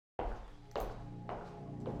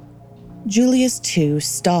Julius, too,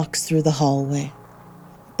 stalks through the hallway,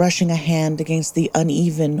 brushing a hand against the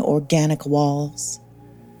uneven, organic walls.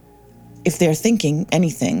 If they're thinking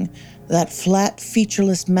anything, that flat,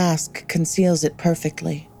 featureless mask conceals it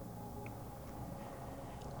perfectly.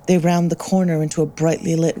 They round the corner into a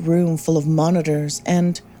brightly lit room full of monitors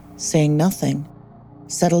and, saying nothing,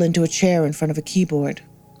 settle into a chair in front of a keyboard.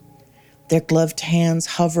 Their gloved hands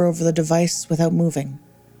hover over the device without moving.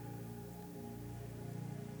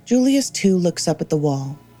 Julius, too, looks up at the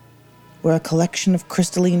wall, where a collection of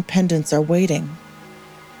crystalline pendants are waiting,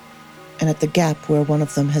 and at the gap where one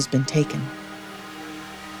of them has been taken.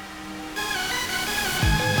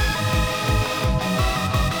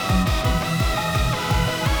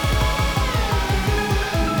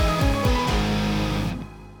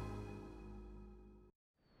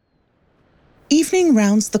 Evening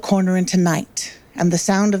rounds the corner into night, and the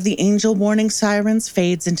sound of the angel warning sirens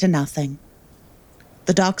fades into nothing.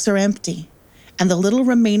 The docks are empty, and the little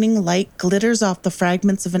remaining light glitters off the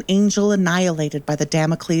fragments of an angel annihilated by the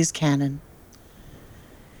Damocles cannon.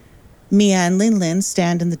 Mia and Linlin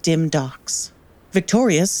stand in the dim docks,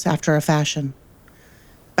 victorious after a fashion.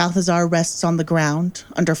 Balthazar rests on the ground,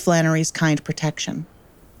 under Flannery's kind protection.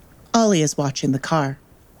 Ollie is watching the car.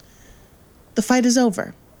 The fight is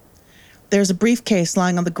over. There's a briefcase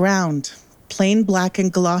lying on the ground, plain black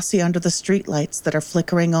and glossy under the streetlights that are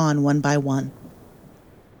flickering on one by one.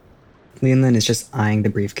 Linlin is just eyeing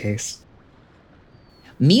the briefcase.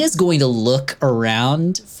 Mia's going to look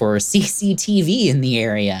around for CCTV in the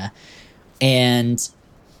area and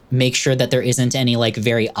make sure that there isn't any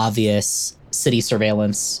very obvious city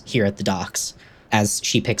surveillance here at the docks as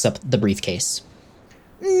she picks up the briefcase.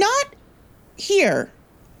 Not here.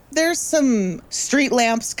 There's some street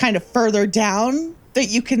lamps kind of further down that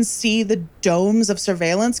you can see the domes of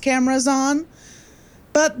surveillance cameras on.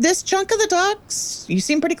 But this chunk of the docks, you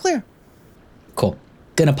seem pretty clear. Cool.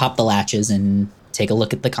 Gonna pop the latches and take a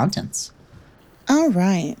look at the contents. All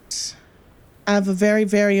right. I have a very,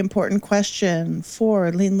 very important question for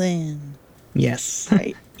Linlin. Yes.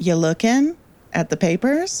 Right. You looking at the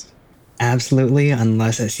papers? Absolutely,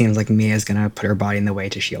 unless it seems like Mia's gonna put her body in the way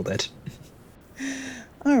to shield it.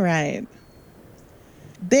 All right.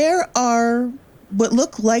 There are what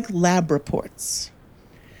look like lab reports.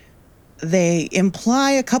 They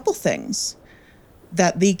imply a couple things.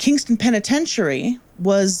 That the Kingston Penitentiary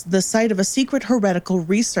was the site of a secret heretical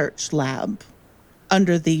research lab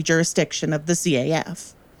under the jurisdiction of the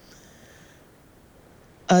CAF.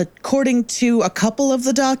 According to a couple of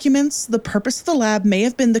the documents, the purpose of the lab may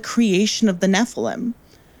have been the creation of the Nephilim.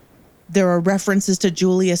 There are references to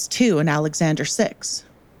Julius II and Alexander VI.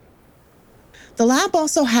 The lab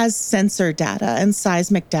also has sensor data and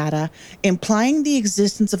seismic data implying the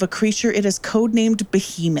existence of a creature it has codenamed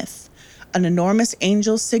Behemoth, an enormous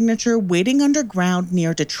angel signature waiting underground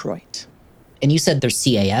near Detroit. And you said they're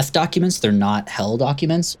CAF documents, they're not Hell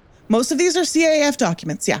documents? Most of these are CAF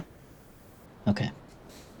documents, yeah. Okay.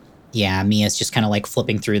 Yeah, Mia's just kind of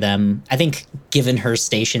flipping through them. I think given her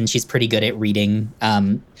station, she's pretty good at reading,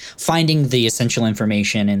 finding the essential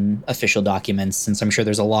information in official documents, since I'm sure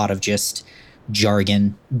there's a lot of just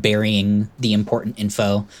jargon burying the important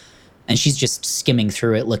info. And she's just skimming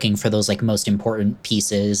through it, looking for those most important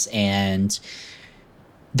pieces. And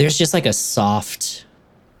there's just a soft,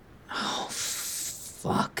 oh,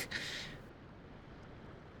 fuck.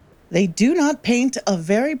 They do not paint a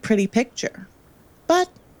very pretty picture, but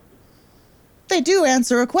they do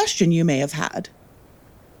answer a question you may have had.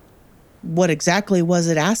 What exactly was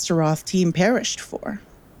it Astaroth team perished for,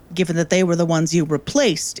 given that they were the ones you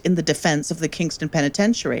replaced in the defense of the Kingston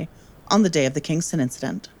Penitentiary on the day of the Kingston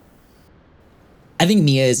incident? I think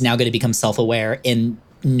Mia is now going to become self-aware and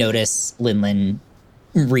notice Linlin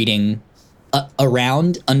reading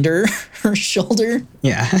around under her shoulder.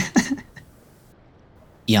 Yeah.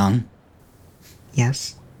 Young,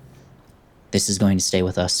 Yes. this is going to stay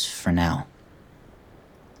with us for now.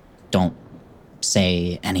 Don't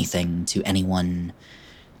say anything to anyone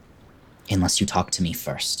unless you talk to me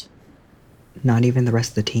first. Not even the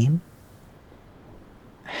rest of the team?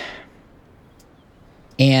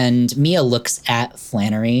 And Mia looks at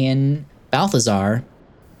Flannery and Balthazar.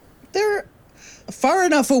 They're far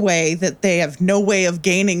enough away that they have no way of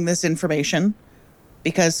gaining this information,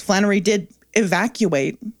 because Flannery did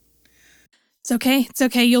evacuate. It's okay. It's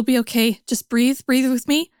okay. You'll be okay. Just breathe. Breathe with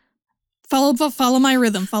me. Follow my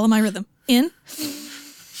rhythm. Follow my rhythm. In.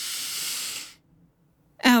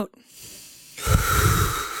 Out.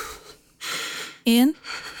 In.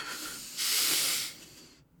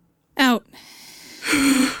 Out.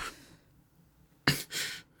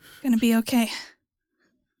 Gonna be okay.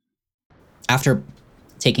 After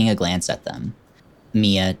taking a glance at them.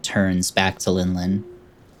 Mia turns back to Linlin.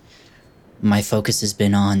 My focus has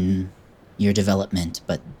been on your development,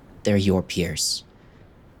 but they're your peers.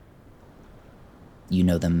 You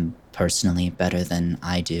know them personally better than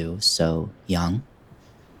I do, so Young,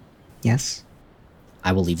 Yes?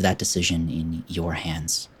 I will leave that decision in your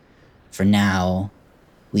hands. For now,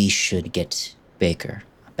 we should get Baker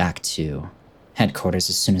back to headquarters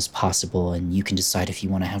as soon as possible, and you can decide if you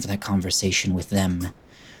want to have that conversation with them.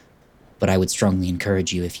 But I would strongly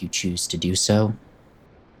encourage you, if you choose to do so,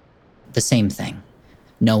 the same thing.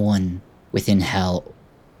 No one within Hell,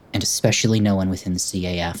 and especially no one within the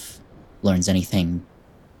CAF, learns anything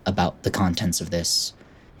about the contents of this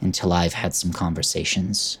until I've had some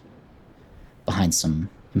conversations behind some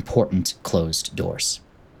important closed doors.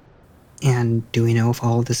 And do we know if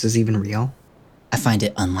all of this is even real? I find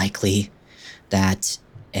it unlikely that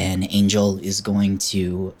an angel is going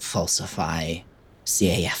to falsify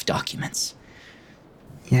CAF documents.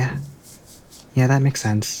 Yeah. Yeah, that makes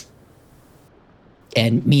sense.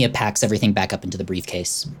 And Mia packs everything back up into the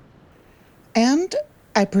briefcase. And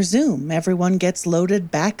I presume everyone gets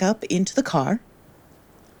loaded back up into the car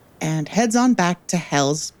and heads on back to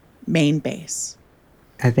Hell's main base.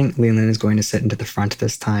 I think Leland is going to sit into the front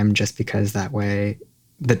this time just because that way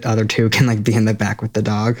the other two can like be in the back with the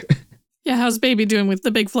dog. Yeah, how's Baby doing with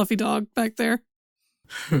the big fluffy dog back there?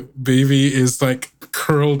 Baby is like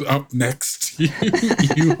curled up next to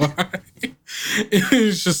you.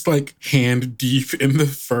 It's just like hand deep in the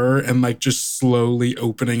fur and like just slowly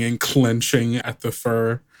opening and clenching at the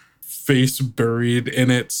fur, face buried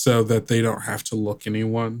in it so that they don't have to look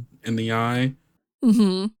anyone in the eye.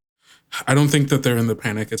 Mm-hmm. I don't think that they're in the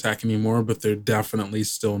panic attack anymore, but they're definitely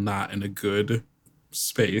still not in a good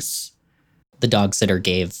space. The dog sitter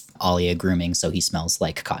gave Ollie a grooming, so he smells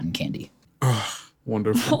like cotton candy. Oh,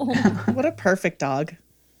 wonderful. What a perfect dog.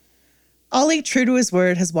 Ollie, true to his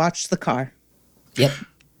word, has watched the car. Yep.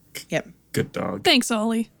 Yep. Good dog. Thanks,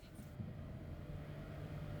 Ollie.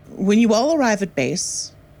 When you all arrive at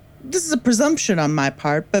base, this is a presumption on my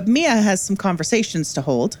part, but Mia has some conversations to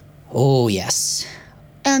hold. Oh, yes.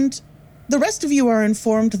 And the rest of you are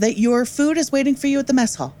informed that your food is waiting for you at the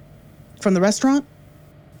mess hall. From the rethought?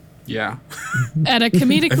 Yeah. At a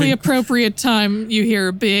comedically appropriate time, you hear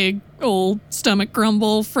a big old stomach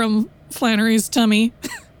grumble from Flannery's tummy.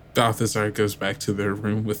 Balthazar goes back to their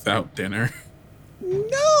room without dinner. No!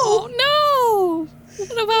 Oh no!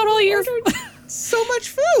 What about all your So much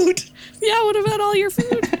food! Yeah, what about all your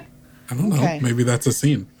food? I don't know. Okay. Maybe that's a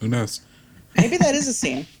scene. Who knows? Maybe that is a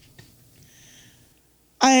scene.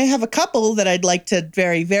 I have a couple that I'd like to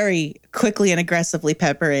very, very quickly and aggressively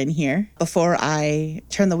pepper in here before I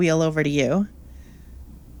turn the wheel over to you.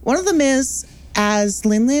 One of them is, as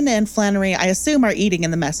Linlin and Flannery, I assume, are eating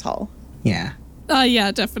in the mess hall. Yeah.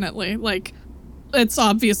 Yeah, definitely. Like, it's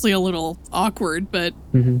obviously a little awkward, but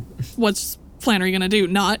what's Flannery gonna do?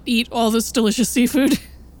 Not eat all this delicious seafood?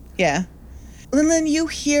 Yeah. Linlin, you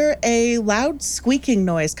hear a loud squeaking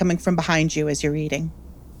noise coming from behind you as you're eating.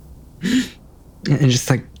 And just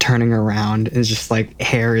like turning around is just like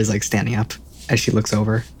hair is like standing up as she looks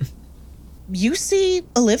over. You see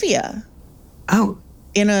Olivia Oh,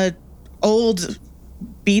 in a old,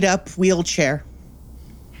 beat up wheelchair.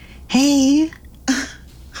 hey,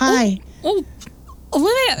 Hi. Oh,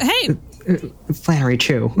 Olivia, hey! Flannery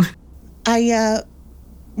Chew. I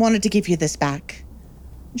wanted to give you this back.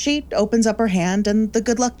 She opens up her hand and the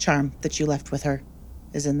good luck charm that you left with her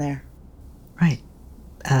is in there. Right.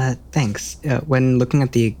 Thanks. When looking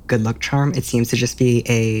at the good luck charm, it seems to just be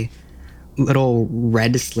a little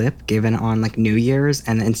red slip given on like New Year's,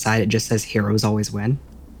 and inside it just says "Heroes always win."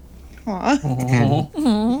 Aw.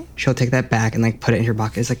 And she'll take that back and like put it in her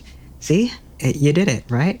pocket. It's like, see, you did it,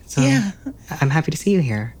 right? So Yeah. I'm happy to see you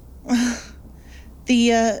here.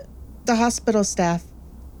 The hospital staff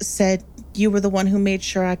said you were the one who made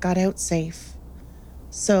sure I got out safe.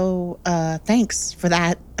 So, thanks for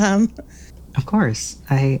that. Of course.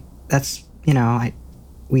 We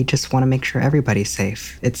just want to make sure everybody's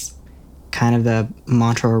safe. It's kind of the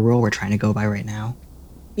mantra or rule we're trying to go by right now.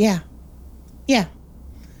 Yeah. Yeah.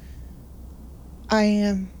 I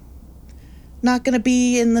am not going to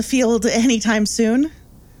be in the field anytime soon.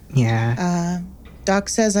 Yeah. Doc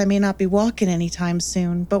says I may not be walking anytime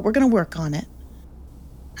soon, but we're going to work on it.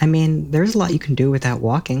 I mean, there's a lot you can do without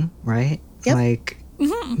walking, right? Yep. Like,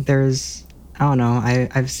 there's, I don't know,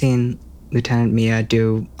 I've seen Lieutenant Mia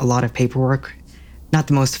do a lot of paperwork. Not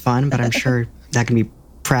the most fun, but I'm sure that can be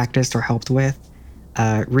practiced or helped with.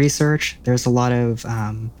 Research, there's a lot of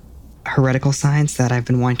heretical science that I've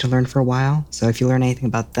been wanting to learn for a while. So if you learn anything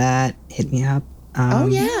about that, hit me up. Oh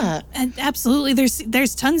yeah. And absolutely,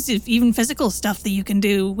 there's tons of even physical stuff that you can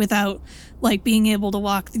do without like being able to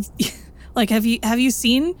walk. Like, have you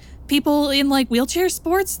seen people in like wheelchair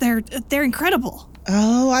sports? They're incredible.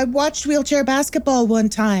 Oh, I watched wheelchair basketball one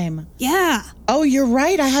time. Yeah. Oh, you're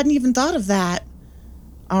right. I hadn't even thought of that.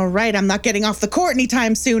 All right, I'm not getting off the court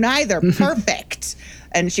anytime soon either. Perfect.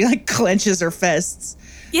 And she like clenches her fists.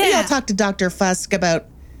 Yeah. Maybe I'll talk to Dr. Fusk about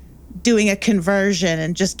doing a conversion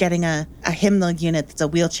and just getting a hymnal unit that's a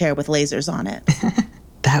wheelchair with lasers on it.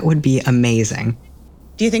 That would be amazing.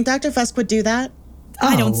 Do you think Dr. Fusk would do that?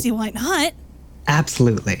 I don't Oh. see why not.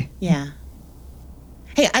 Absolutely. Yeah.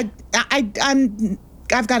 Hey,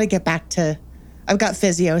 I've got to get back to. I've got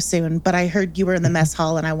physio soon, but I heard you were in the mess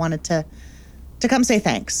hall, and I wanted to come say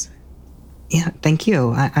thanks. Yeah, thank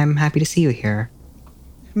you. I'm happy to see you here.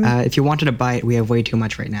 If you wanted a bite, we have way too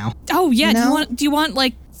much right now. Oh yeah. No. Do you want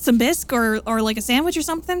like some bisque or like a sandwich or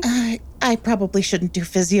something? I probably shouldn't do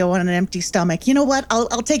physio on an empty stomach. You know what?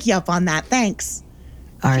 I'll take you up on that. Thanks.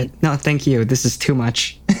 All right. No, thank you. This is too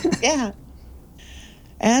much. Yeah.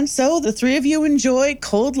 And so the three of you enjoy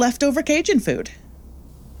cold leftover Cajun food.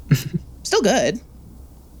 Still good.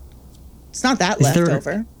 It's not that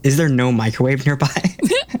leftover. Is there no microwave nearby?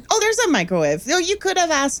 Oh, there's a microwave. Oh, you could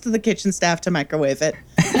have asked the kitchen staff to microwave it.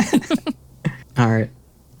 All right.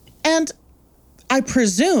 And I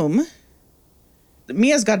presume that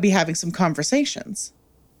Mia's got to be having some conversations.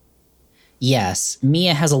 Yes,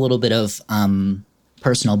 Mia has a little bit of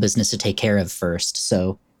personal business to take care of first.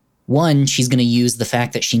 So, one, she's going to use the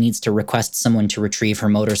fact that she needs to request someone to retrieve her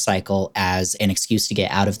motorcycle as an excuse to get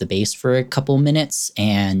out of the base for a couple minutes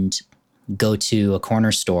and go to a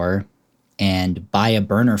corner store and buy a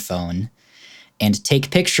burner phone and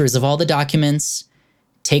take pictures of all the documents,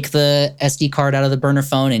 take the SD card out of the burner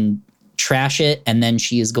phone and trash it. And then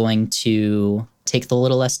she is going to take the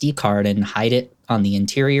little SD card and hide it on the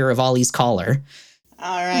interior of Ollie's collar.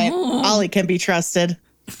 All right. Ollie can be trusted.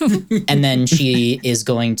 And then she is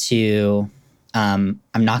going to, I'm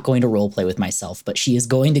not going to role play with myself, but she is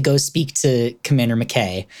going to go speak to Commander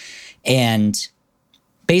McKay and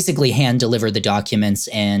basically hand deliver the documents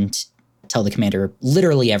and tell the commander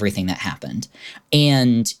literally everything that happened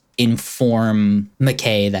and inform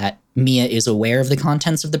McKay that Mia is aware of the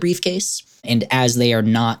contents of the briefcase. And as they are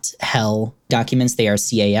not HEL documents, they are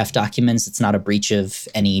CAF documents. It's not a breach of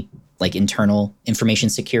any like internal information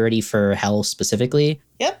security for HEL specifically.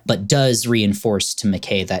 Yep. But does reinforce to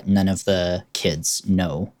McKay that none of the kids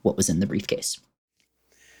know what was in the briefcase.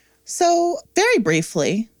 So, very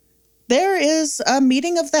briefly, there is a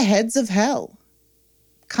meeting of the heads of HEL.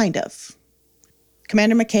 Kind of.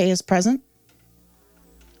 Commander McKay is present.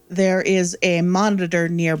 There is a monitor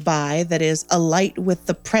nearby that is alight with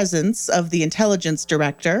the presence of the intelligence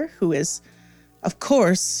director, who is, of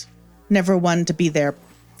course, never one to be there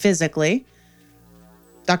physically.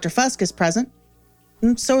 Dr. Fusk is present,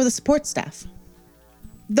 and so are the support staff.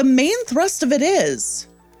 The main thrust of it is,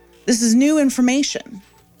 this is new information.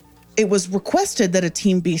 It was requested that a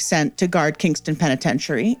team be sent to guard Kingston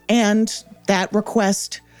Penitentiary, and that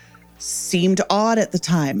request seemed odd at the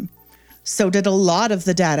time. So did a lot of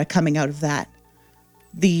the data coming out of that.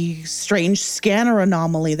 The strange scanner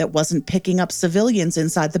anomaly that wasn't picking up civilians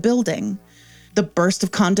inside the building. The burst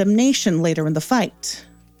of condemnation later in the fight.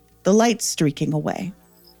 The lights streaking away.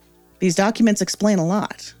 These documents explain a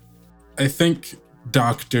lot. I think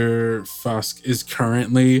Dr. Fusk is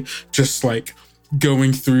currently just like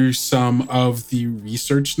going through some of the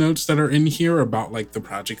research notes that are in here about like the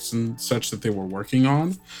projects and such that they were working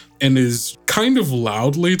on, and is kind of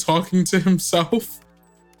loudly talking to himself.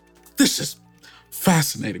 This is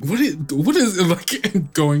fascinating. What is it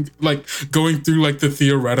like going through like the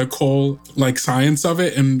theoretical like science of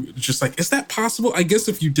it and just like, is that possible? I guess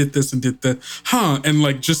if you did this and did that, and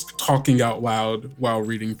like just talking out loud while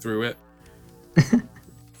reading through it.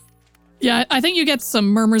 Yeah, I think you get some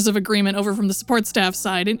murmurs of agreement over from the support staff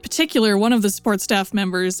side. In particular, one of the support staff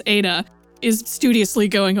members, Ada, is studiously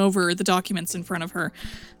going over the documents in front of her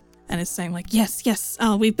and is saying like, yes,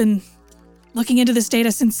 we've been looking into this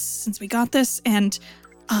data since we got this, and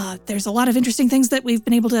there's a lot of interesting things that we've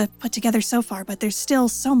been able to put together so far, but there's still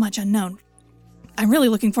so much unknown. I'm really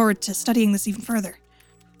looking forward to studying this even further.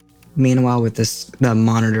 Meanwhile, with the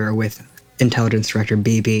monitor with Intelligence Director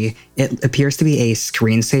BB, it appears to be a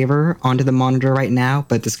screensaver onto the monitor right now,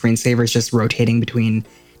 but the screensaver is just rotating between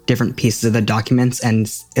different pieces of the documents,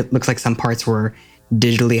 and it looks like some parts were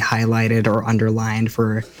digitally highlighted or underlined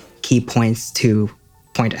for key points to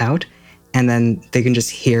point out, and then they can just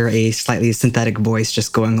hear a slightly synthetic voice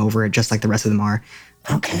just going over it, just like the rest of them are.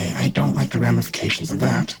 Okay, I don't like the ramifications of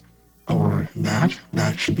that. or that.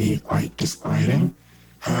 That should be quite disquieting.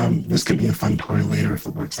 This could be a fun toy later if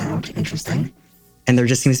it works out. Interesting. And there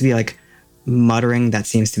just seems to be like muttering that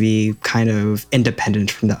seems to be kind of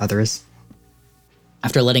independent from the others.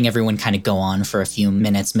 After letting everyone kind of go on for a few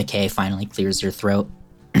minutes, McKay finally clears her throat.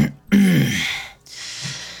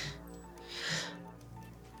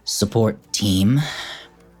 Support team,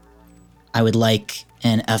 I would like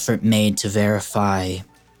an effort made to verify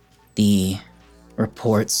the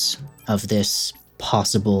reports of this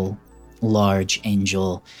possible large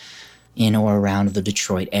angel in or around the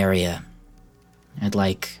Detroit area. I'd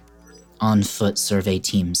like on-foot survey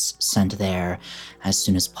teams sent there as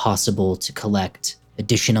soon as possible to collect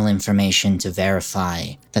additional information to verify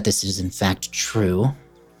that this is in fact true.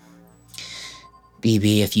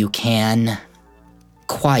 BB, if you can,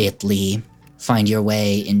 quietly find your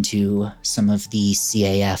way into some of the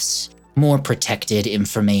CAF's more protected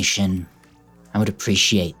information, I would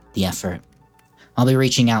appreciate the effort. I'll be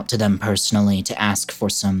reaching out to them personally to ask for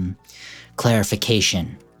some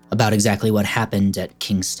clarification about exactly what happened at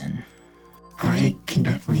Kingston. I can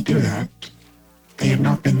definitely do that. They have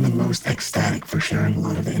not been the most ecstatic for sharing a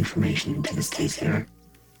lot of the information into this case here.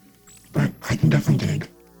 But I can definitely dig.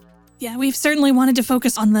 Yeah, we've certainly wanted to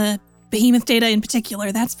focus on the behemoth data in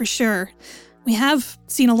particular, that's for sure. We have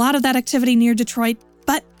seen a lot of that activity near Detroit,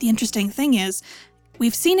 but the interesting thing is,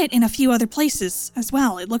 we've seen it in a few other places as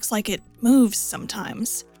well. It looks like it moves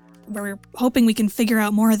sometimes. We're hoping we can figure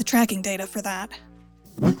out more of the tracking data for that.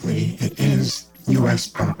 Luckily, it is U.S.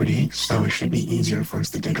 property, so it should be easier for us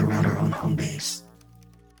to dig around our own home base.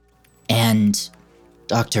 And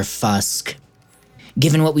Dr. Fusk,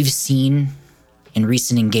 given what we've seen in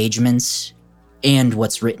recent engagements and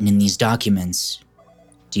what's written in these documents,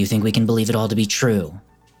 do you think we can believe it all to be true?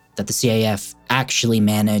 That the CAF actually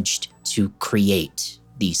managed to create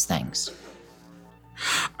these things?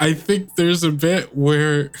 I think there's a bit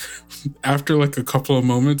where after like a couple of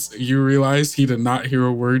moments, you realize he did not hear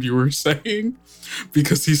a word you were saying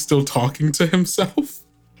because he's still talking to himself.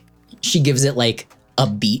 She gives it like a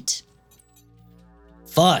beat.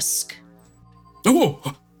 Fusk.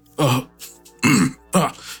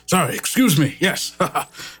 Sorry, excuse me. Yes.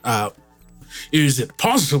 Is it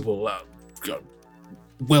possible?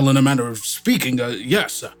 Well, in a manner of speaking,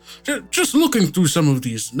 yes. Just looking through some of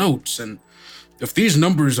these notes, and if these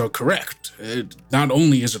numbers are correct, not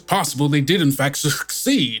only is it possible they did in fact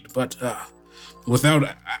succeed, but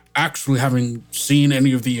without actually having seen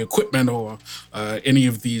any of the equipment or any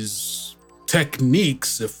of these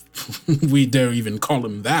techniques, if we dare even call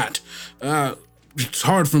them that, it's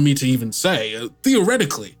hard for me to even say.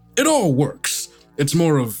 Theoretically, it all works. It's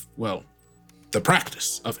more of, well, the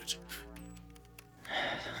practice of it.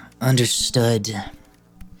 Understood.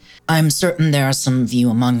 I'm certain there are some of you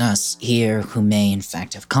among us here who may in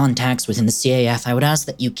fact have contacts within the CAF. I would ask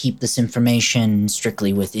that you keep this information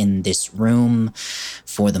strictly within this room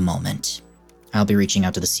for the moment. I'll be reaching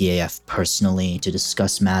out to the CAF personally to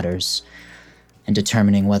discuss matters and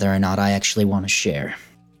determining whether or not I actually want to share.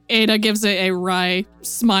 Ada gives a wry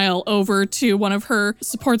smile over to one of her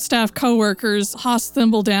support staff coworkers, Haas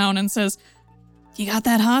Thimbledown, and says, "You got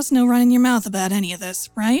that, Haas? No running your mouth about any of this,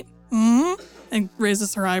 right?" Mm-hmm. And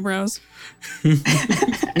raises her eyebrows.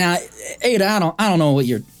 Now, Ada, I don't know what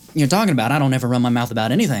you're talking about. I don't ever run my mouth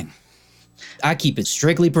about anything. I keep it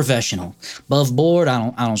strictly professional. Above board,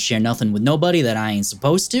 I don't share nothing with nobody that I ain't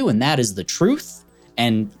supposed to, and that is the truth.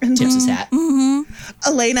 And tips his hat.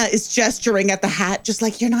 Elena is gesturing at the hat, just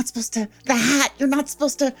like, you're not supposed to, the hat, you're not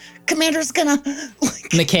supposed to, Commander's gonna.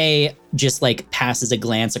 McKay just like passes a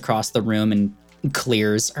glance across the room and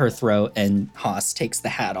clears her throat, and Haas takes the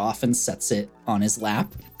hat off and sets it on his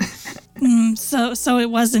lap. So it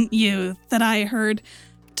wasn't you that I heard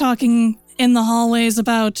talking in the hallways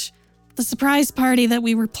about the surprise party that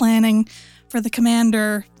we were planning for the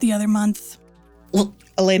commander the other month. Well,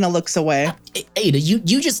 Elena looks away. Ada, you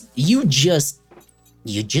just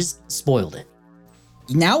spoiled it.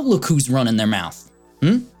 Now look who's running their mouth.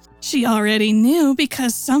 She already knew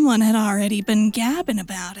because someone had already been gabbing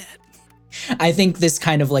about it. I think this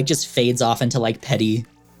kind of like just fades off into like petty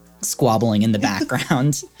squabbling in the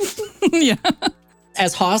background. Yeah.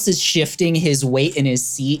 As Haas is shifting his weight in his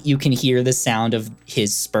seat, you can hear the sound of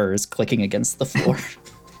his spurs clicking against the floor.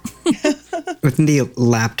 Within the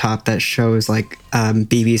laptop that shows like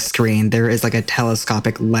BB's screen, there is like a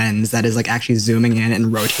telescopic lens that is like actually zooming in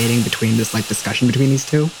and rotating between this like discussion between these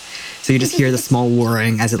two. So you just hear the small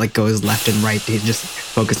whirring as it like goes left and right. He's just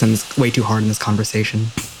focusing way too hard in this conversation.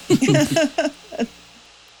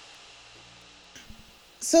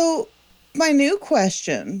 So my new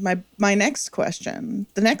question, my next question,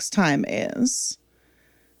 the next time is,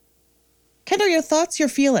 Kendall, your thoughts, your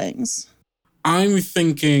feelings? I'm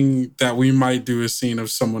thinking that we might do a scene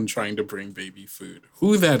of someone trying to bring baby food.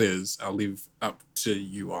 Who that is, I'll leave up to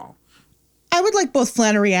you all. I would like both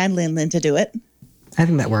Flannery and Lin to do it. I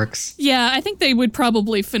think that works. Yeah, I think they would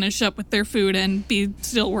probably finish up with their food and be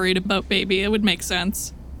still worried about baby. It would make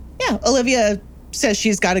sense. Yeah, Olivia says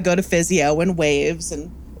she's got to go to physio and waves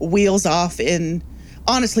and wheels off in...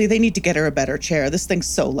 Honestly, they need to get her a better chair. This thing's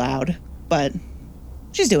so loud, but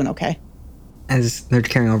she's doing okay. As they're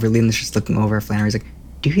carrying over, Leland's just looking over at Flannery's like,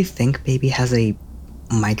 do you think baby has a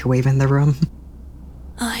microwave in the room?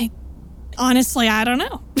 Honestly, I don't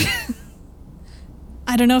know.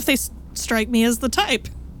 I don't know if they strike me as the type.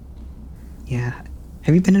 Yeah.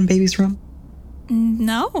 Have you been in baby's room?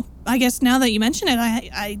 No. I guess now that you mention it,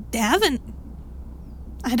 I haven't.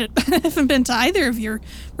 I haven't been to either of your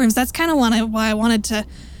rooms. That's kind of why I wanted to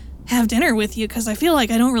have dinner with you, because I feel like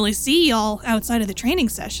I don't really see y'all outside of the training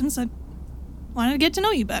sessions. I wanted to get to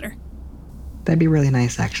know you better. That'd be really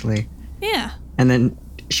nice, actually. Yeah. And then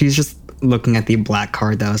she's just looking at the black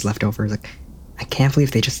card that was left over. Like, I can't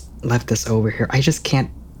believe they just left this over here. I just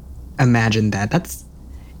can't imagine that. That's...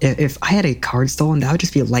 If I had a card stolen, that would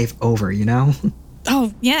just be life over, you know?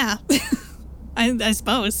 Oh, yeah. I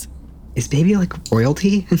suppose. Is baby like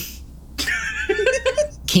royalty?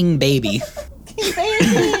 King baby.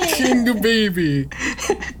 King baby.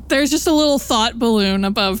 There's just a little thought balloon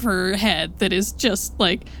above her head that is just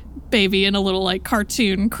like baby in a little like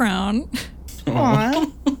cartoon crown.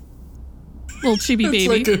 Aw. Little chibi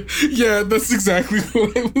baby. Yeah, that's exactly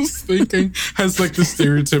what I was thinking. Has like the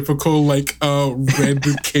stereotypical like red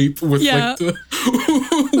cape with like the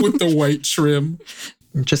with the white trim.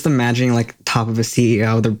 Just imagining like top of a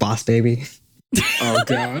CEO, their boss baby. Oh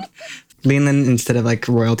god. Leland, instead of like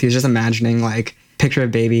royalty, is just imagining like picture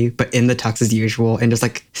of baby, but in the tux as usual, and just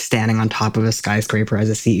like standing on top of a skyscraper as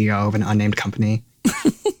a CEO of an unnamed company.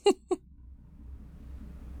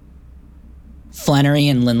 Flannery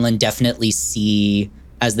and Linlin definitely see,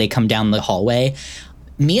 as they come down the hallway,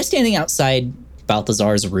 Mia standing outside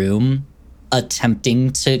Balthazar's room,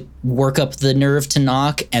 attempting to work up the nerve to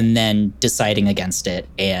knock, and then deciding against it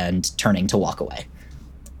and turning to walk away.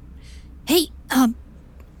 Hey,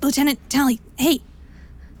 Lieutenant Tally, hey.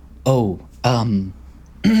 Oh,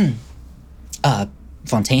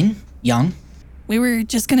 Fontaine? Young? We were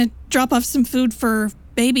just gonna drop off some food for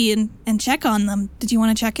baby and check on them. Did you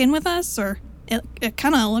want to check in with us? Or it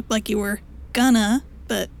kind of looked like you were gonna,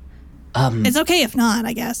 but it's okay if not,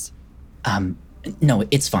 I guess. No,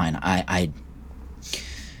 it's fine. I'm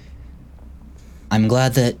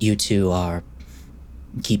glad that you two are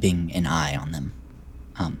keeping an eye on them.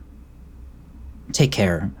 Take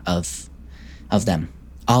care of them.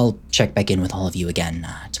 I'll check back in with all of you again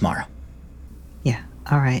tomorrow. Yeah,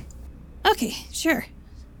 all right. Okay, sure.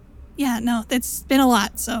 Yeah, no, it's been a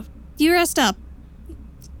lot, so you rest up.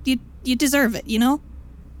 You deserve it, you know?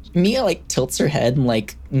 Mia, like, tilts her head and,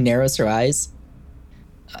 like, narrows her eyes.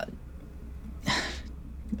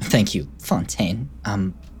 Thank you, Fontaine.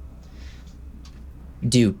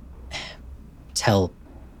 Do tell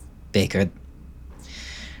Baker...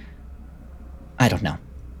 I don't know.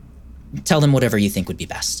 Tell them whatever you think would be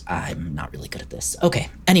best. I'm not really good at this. Okay,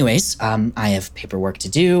 anyways, I have paperwork to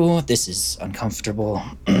do. This is uncomfortable.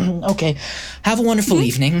 Okay, have a wonderful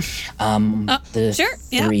evening. The sure,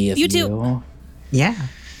 yeah, three of you too. Yeah,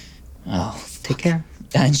 Oh, take care.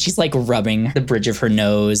 and she's like rubbing the bridge of her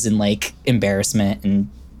nose in like embarrassment and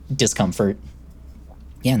discomfort.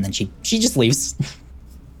 Yeah, and then she just leaves.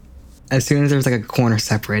 As soon as there's like a corner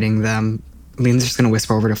separating them, Leland's just gonna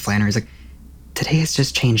whisper over to Flannery. He's like, today has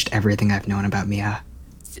just changed everything I've known about Mia.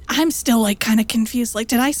 I'm still like kind of confused. Like,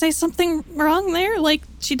 did I say something wrong there? Like,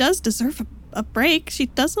 she does deserve a break. She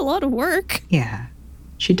does a lot of work. Yeah,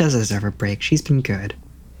 she does deserve a break. She's been good.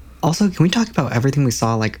 Also, can we talk about everything we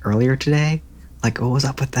saw like earlier today? Like, what was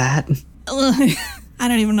up with that? I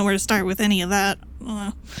don't even know where to start with any of that.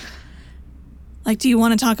 Like, do you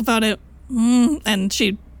want to talk about it? And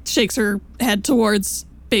she shakes her head towards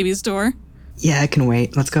baby's door. Yeah, I can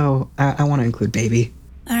wait. Let's go. I want to include baby.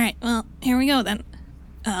 All right, well, here we go then.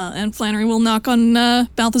 And Flannery will knock on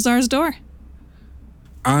Balthazar's door.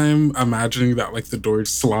 I'm imagining that like the door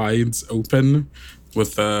slides open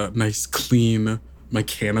with a nice clean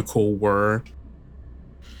mechanical whir.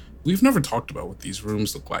 We've never talked about what these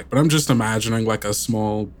rooms look like, but I'm just imagining like a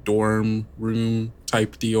small dorm room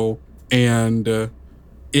type deal. And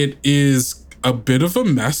it is a bit of a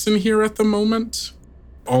mess in here at the moment.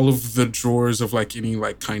 All of the drawers of like any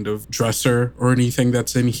like kind of dresser or anything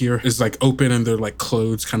that's in here is like open, and they're like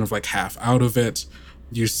clothes kind of like half out of it.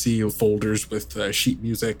 You see folders with sheet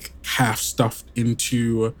music half stuffed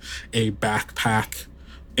into a backpack.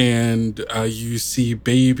 And you see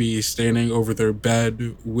Baby standing over their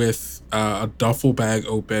bed with a duffel bag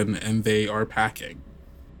open, and they are packing.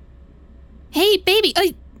 Hey, baby.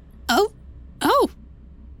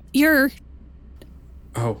 You're...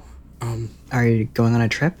 Oh, Are you going on a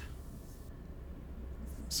trip?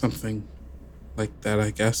 something like that,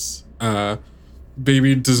 I guess.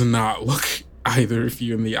 Baby does not look either of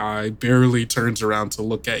you in the eye, barely turns around to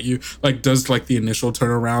look at you, like does like the initial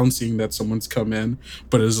turnaround, seeing that someone's come in,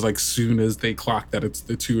 but as like soon as they clock that it's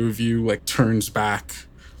the two of you, like turns back,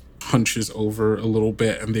 hunches over a little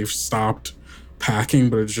bit, and they've stopped packing,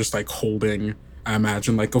 but it's just like holding, I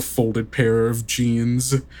imagine, like a folded pair of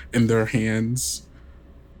jeans in their hands.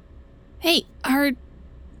 Hey, I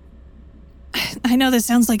know this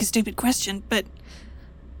sounds like a stupid question, but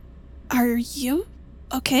are you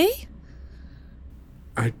okay?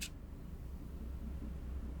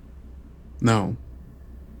 No,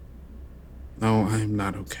 I'm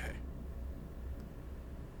not okay.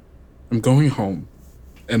 I'm going home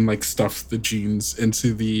and like stuff the jeans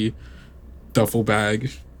into the duffel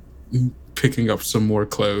bag, picking up some more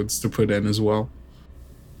clothes to put in as well.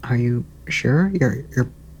 Are you sure?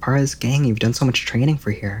 You're part of this gang. You've done so much training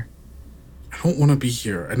for here. I don't want to be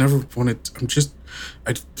here. I never wanted.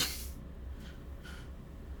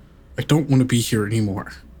 I don't want to be here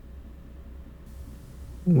anymore.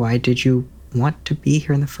 Why did you want to be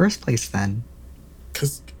here in the first place then?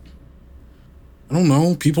 Because, I don't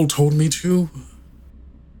know, people told me to.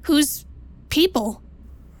 Who's people?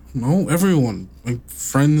 No, everyone. My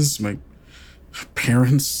friends, my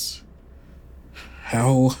parents.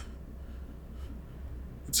 Hell.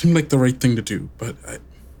 It seemed like the right thing to do, but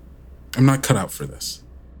I'm not cut out for this.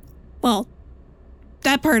 Well,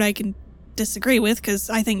 that part I can disagree with, because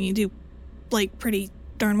I think you do, like, pretty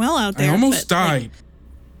darn well out there. I almost but, died. Like,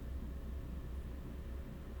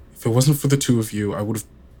 if it wasn't for the two of you, I would have...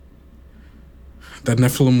 That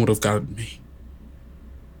Nephilim would have gotten me.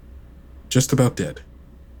 Just about dead.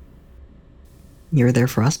 You were there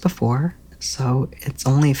for us before, so it's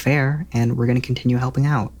only fair, and we're going to continue helping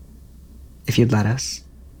out. If you'd let us.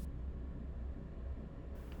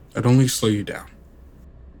 I'd only slow you down.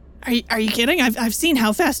 Are you kidding? I've seen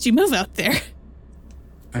how fast you move out there.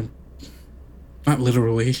 I'm... Not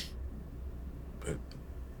literally. But...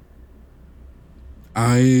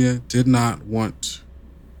 I did not want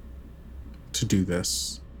to do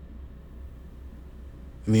this.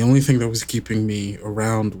 And the only thing that was keeping me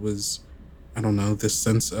around was, I don't know, this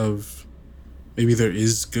sense of maybe there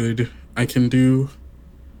is good I can do.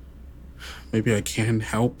 Maybe I can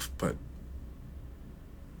help, but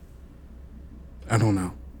I don't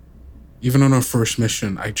know. Even on our first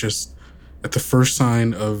mission, I just, at the first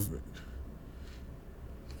sign of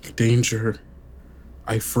danger,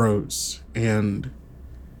 I froze. And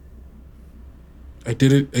I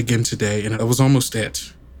did it again today, and that was almost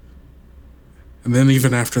it. And then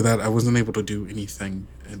even after that, I wasn't able to do anything.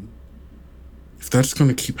 And if that's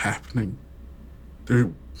going to keep happening, there's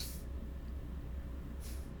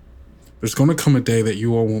going to come a day that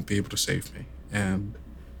you all won't be able to save me. And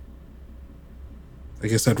I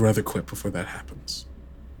guess I'd rather quit before that happens.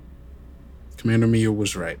 Commander Mia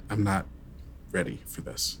was right. I'm not ready for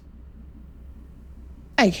this.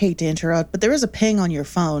 I hate to interrupt, but there is a ping on your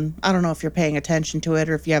phone. I don't know if you're paying attention to it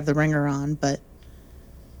or if you have the ringer on, but...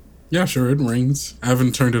 Yeah, sure, it rings. I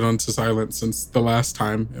haven't turned it on to silent since the last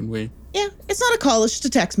time, and we... Yeah, it's not a call, it's just a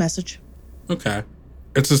text message. Okay.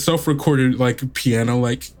 It's a self-recorded, like, piano,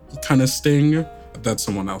 like, kind of sting that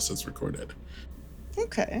someone else has recorded.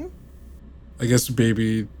 Okay. I guess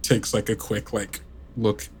Baby takes, like, a quick, like,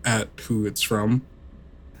 look at who it's from.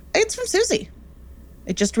 It's from Susie.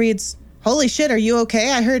 It just reads, "Holy shit, are you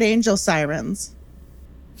okay? I heard angel sirens."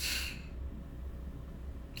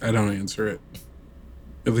 I don't answer it.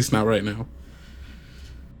 At least not right now.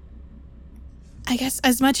 I guess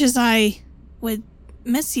as much as I would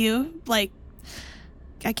miss you, like,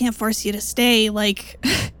 I can't force you to stay. Like,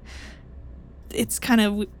 it's kind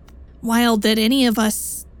of wild that any of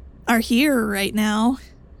us are here right now.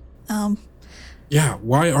 Yeah,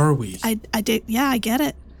 why are we? I did. Yeah, I get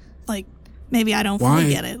it. Like, maybe I don't Why?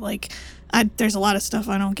 fully get it. Like, there's a lot of stuff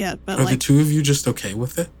I don't get, but Are like, the two of you just okay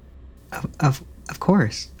with it? Of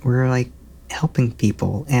course. We're like helping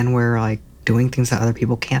people, and we're like doing things that other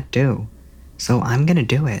people can't do. So I'm gonna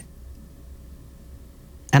do it.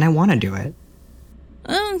 And I wanna do it.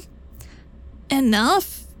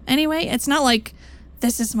 Enough. Anyway, it's not like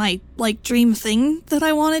this is my, like, dream thing that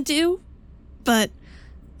I want to do, but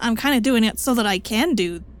I'm kind of doing it so that I can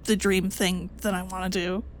do the dream thing that I want to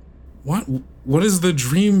do. What is the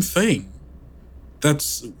dream thing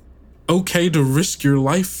that's okay to risk your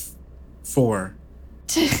life for?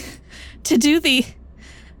 To do the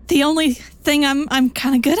only thing I'm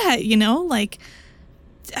kind of good at, you know, like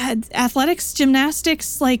athletics,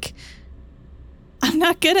 gymnastics. Like, I'm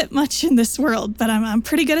not good at much in this world, but I'm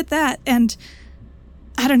pretty good at that. And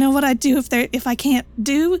I don't know what I'd do if I can't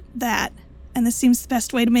do that. And this seems the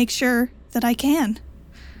best way to make sure that I can.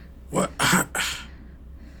 What?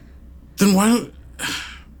 Then why don't...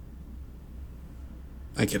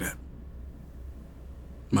 I get it.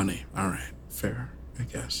 Money. All right. Fair, I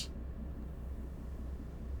guess.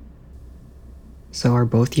 So are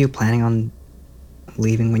both of you planning on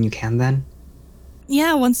leaving when you can then?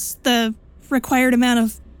 Yeah, once the required amount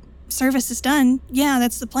of service is done, yeah,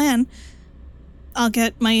 that's the plan. I'll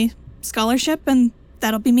get my scholarship and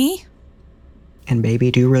that'll be me. And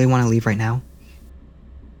baby, do you really want to leave right now?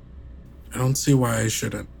 I don't see why I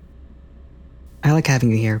shouldn't. I like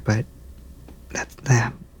having you here, but that's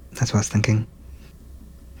what I was thinking.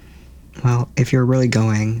 Well, if you're really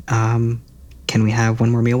going, can we have one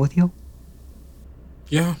more meal with you?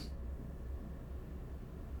 Yeah.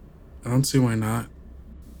 I don't see why not.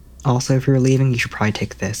 Also, if you're leaving, you should probably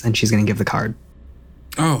take this, and she's gonna give the card.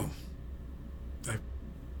 Oh. I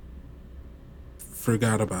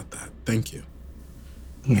forgot about that. Thank you.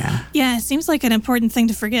 Yeah. Yeah, it seems like an important thing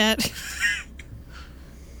to forget.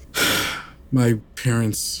 My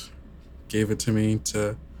parents gave it to me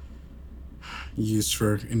to use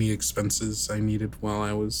for any expenses I needed while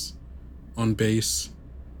I was on base.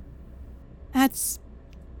 That's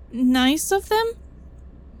nice of them.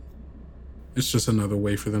 It's just another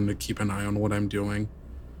way for them to keep an eye on what I'm doing.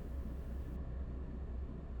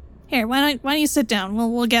 Here, why don't you sit down?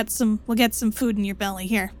 We'll get some food in your belly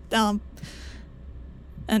here.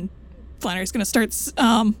 And Flannery's gonna start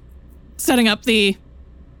setting up the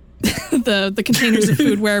the containers of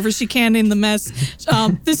food wherever she can in the mess.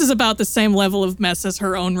 This is about the same level of mess as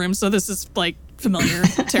her own room, so this is like familiar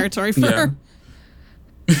territory for her.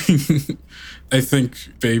 I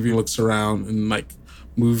think baby looks around and like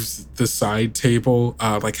moves the side table,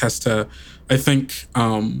 has to, I think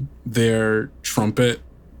their trumpet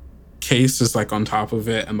case is like on top of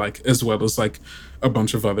it, and like as well as like a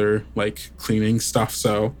bunch of other like cleaning stuff.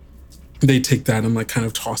 So they take that and like kind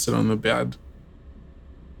of toss it on the bed.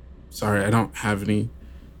 Sorry, I don't have any.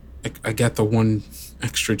 I get the one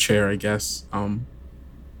extra chair, I guess.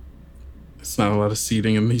 It's not a lot of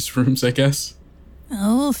seating in these rooms, I guess.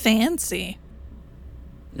 Oh, fancy.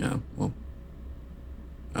 Yeah, well,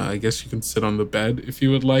 I guess you can sit on the bed if you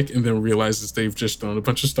would like, and then realizes they've just thrown a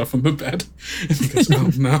bunch of stuff on the bed. And he goes, oh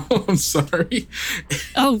no, I'm sorry.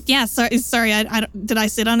 Oh, yeah, sorry, I did I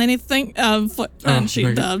sit on anything? And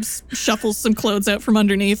she shuffles some clothes out from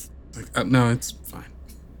underneath. Like, no, it's fine.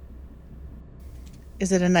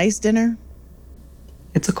 Is it a nice dinner?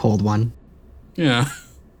 It's a cold one. Yeah.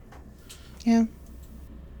 Yeah.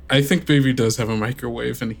 I think baby does have a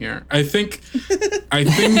microwave in here. I think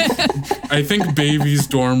baby's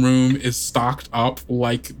dorm room is stocked up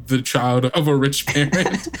like the child of a rich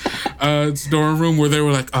parent. It's dorm room where they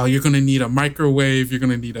were like, oh, you're gonna need a microwave, you're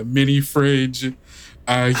gonna need a mini fridge, you're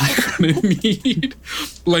gonna need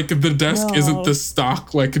like the desk isn't the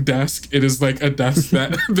stock like desk. It is like a desk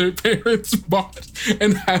that their parents bought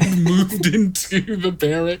and had moved into the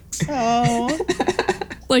barracks. Oh.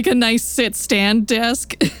 Like a nice sit-stand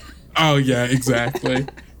desk. Oh, yeah, exactly.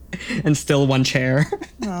 And still one chair.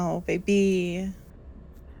 Oh, baby.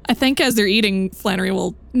 I think as they're eating, Flannery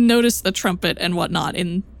will notice the trumpet and whatnot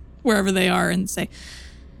in wherever they are and say,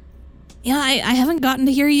 yeah, I haven't gotten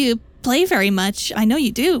to hear you play very much. I know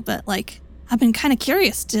you do, but, like, I've been kind of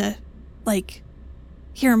curious to, like,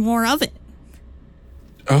 hear more of it.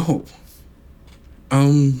 Oh.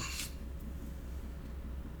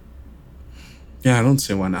 Yeah, I don't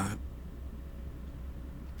see why not.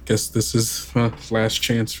 Guess this is last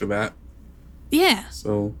chance for that. Yeah.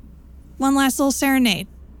 So. One last little serenade.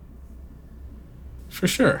 For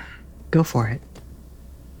sure. Go for it.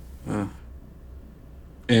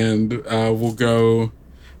 And we'll go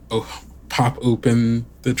pop open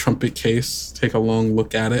the trumpet case, take a long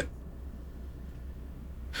look at it.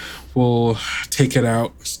 We'll take it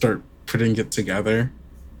out, start putting it together.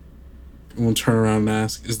 And we'll turn around and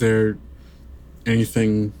ask, is there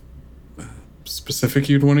anything specific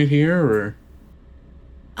you'd want to hear, or?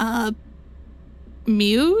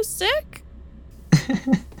 Music?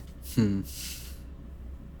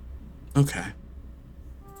 Okay.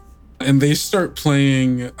 And they start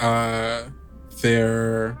playing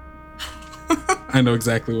their I know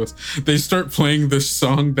exactly they start playing the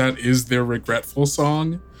song that is their regretful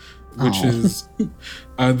song. which Aw. is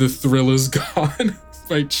The Thrill Is Gone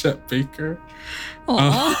by Chet Baker.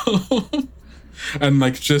 Aw. And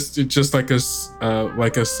like just like a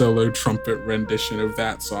solo trumpet rendition of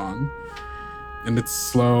that song. And it's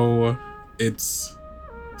slow, it's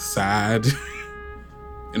sad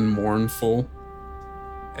and mournful.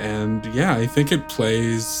 And yeah, I think it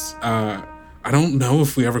plays I don't know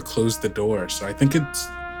if we ever closed the door, so I think it's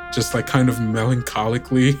just like kind of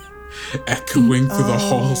melancholically echoing through the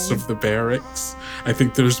halls of the barracks. I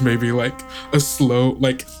think there's maybe like a slow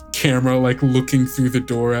like camera like looking through the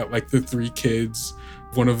door at like the three kids,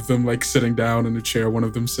 one of them like sitting down in a chair, one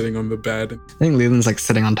of them sitting on the bed. I think Leland's like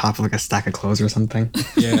sitting on top of like a stack of clothes or something.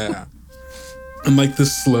 Yeah. And like the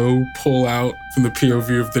slow pull out from the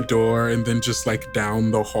POV of the door and then just like down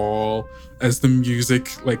the hall as the music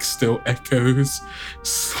like still echoes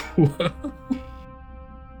slow.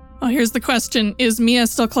 Oh, here's the question. Is Mia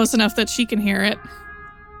still close enough that she can hear it?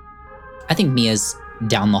 I think Mia's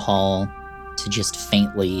down the hall to just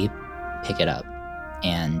faintly pick it up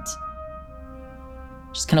and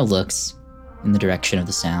just kind of looks in the direction of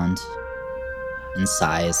the sound and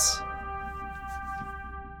sighs.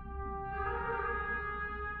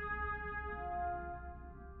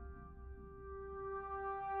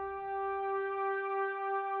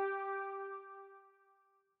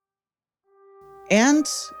 And,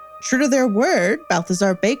 true to their word,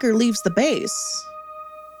 Balthazar Baker leaves the base.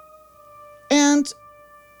 And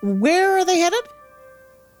where are they headed?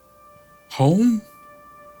 Home?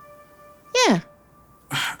 Yeah.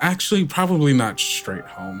 Actually, probably not straight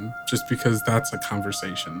home, just because that's a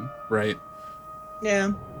conversation, right?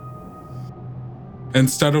 Yeah.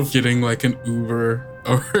 Instead of getting like an Uber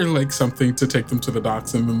or like something to take them to the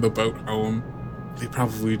docks and then the boat home, they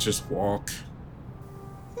probably just walk.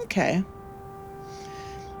 Okay.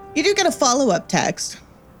 You do get a follow-up text.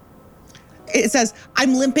 It says,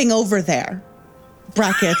 "I'm limping over there."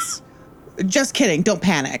 Brackets. Just kidding, don't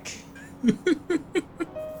panic.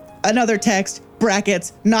 Another text,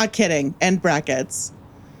 brackets, not kidding, end brackets.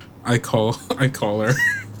 I call her.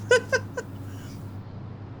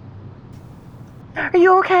 Are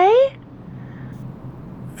you okay?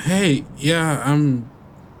 Hey, yeah, I'm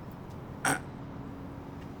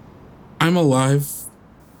alive.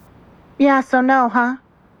 Yeah, so no, huh?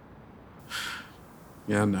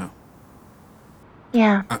 Yeah, no.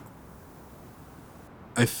 Yeah.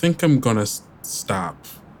 I think I'm gonna stop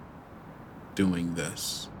doing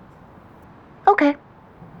this. Okay.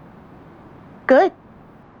 Good.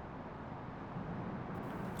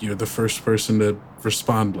 You're the first person to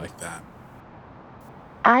respond like that.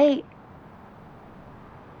 I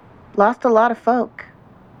lost a lot of folk.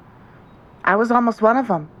 I was almost one of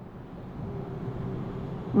them.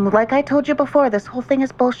 Like I told you before, this whole thing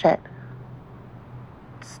is bullshit.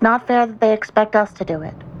 It's not fair that they expect us to do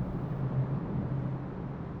it.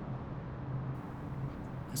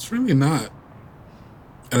 It's really not.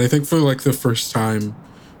 And I think for like the first time,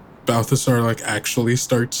 Balthazar like actually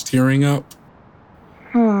starts tearing up.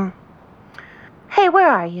 Hey, where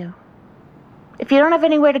are you? If you don't have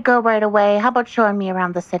anywhere to go right away, how about showing me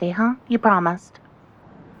around the city, huh? You promised.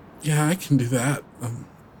 Yeah, I can do that.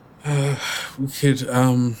 We could,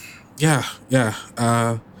 yeah.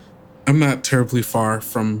 I'm not terribly far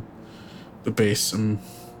from the base. I'm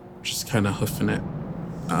just kind of hoofing it.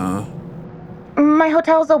 My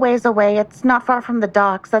hotel's a ways away. It's not far from the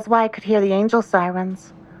docks. That's why I could hear the angel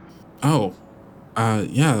sirens. Oh,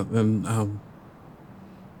 yeah, then,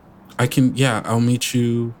 I'll meet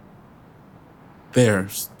you there.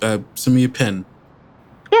 Send me a pin.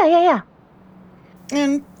 Yeah.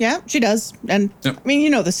 And yeah, she does. And Yep. I mean, you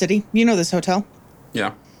know the city. You know this hotel.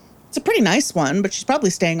 Yeah, It's a pretty nice one, but she's probably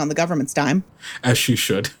staying on the government's dime. as she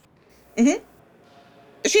should.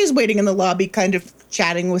 She's waiting in the lobby, kind of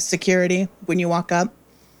chatting with security when you walk up.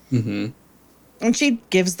 Mm-hmm. And she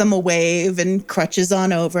gives them a wave and crutches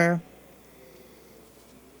on over.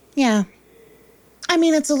 Yeah. I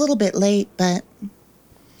mean, it's a little bit late, but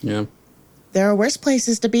Yeah. there are worse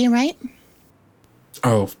places to be, right?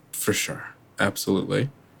 Oh, for sure. Absolutely.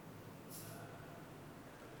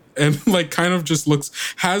 And like kind of just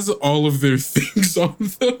has all of their things on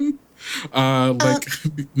them. Like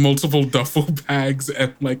multiple duffel bags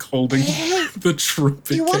and like holding Hey, the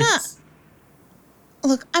trumpet you wanna- case.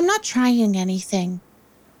 Look, I'm not trying anything.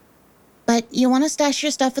 But you want to stash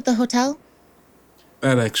your stuff at the hotel?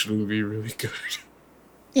 That actually would be really good.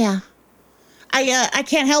 Yeah. I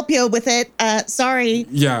can't help you with it. Sorry.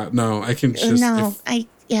 Yeah, no, I can just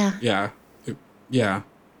Yeah. Yeah.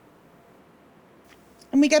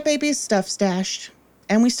 And we get baby's stuff stashed.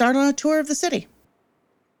 And we start on a tour of the city.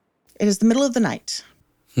 It is the middle of the night.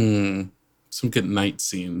 good night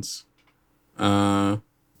scenes. Well,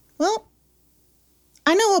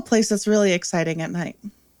 I know a place that's really exciting at night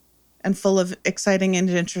and full of exciting and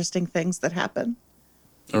interesting things that happen.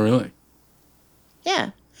 Oh, really?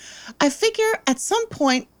 Yeah. I figure at some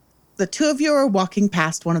point, the two of you are walking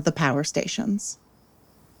past one of the power stations.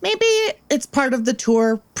 Maybe it's part of the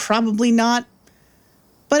tour, probably not,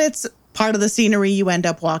 but it's part of the scenery you end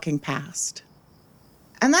up walking past.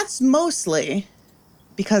 And that's mostly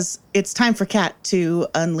because it's time for Cat to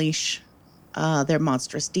unleash their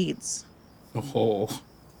monstrous deeds. Oh.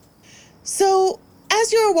 So,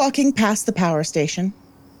 as you're walking past the power station,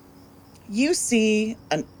 you see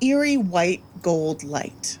an eerie white gold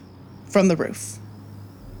light from the roof.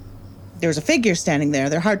 There's a figure standing there.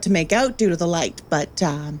 They're hard to make out due to the light, but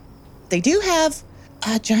they do have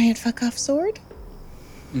a giant fuck-off sword.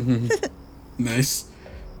 Nice.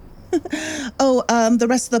 The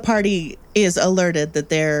rest of the party is alerted that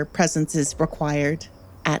their presence is required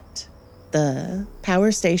at the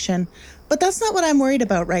power station, but that's not what I'm worried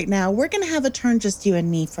about right now. We're going to have a turn just you and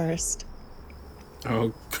me first.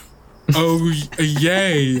 Oh,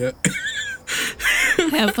 yay.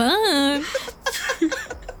 Have fun.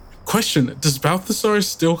 Question, does Balthasar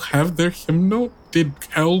still have their hymnal? Did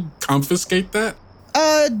Hell confiscate that?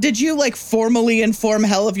 Did you, formally inform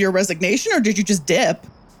Hell of your resignation, or did you just dip?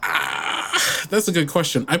 That's a good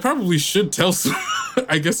question. I probably should tell some.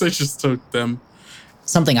 I guess I just told them.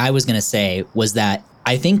 Something I was going to say was that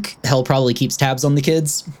I think Hell probably keeps tabs on the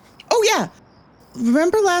kids. Oh, yeah.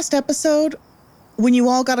 Remember last episode when you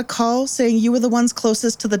all got a call saying you were the ones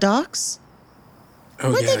closest to the docks?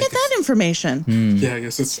 Oh, Where'd yeah, they get that information? Yeah, I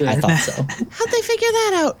guess it's fair. I thought so. How'd they figure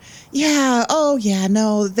that out? Yeah. Oh, yeah.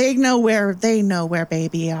 No, they know where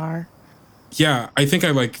Baby are. Yeah, I think I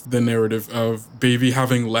like the narrative of Baby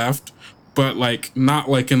having left, but not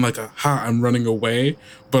in I'm running away,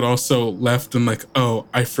 but also left and oh,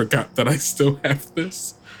 I forgot that I still have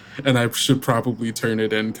this and I should probably turn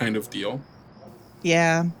it in kind of deal.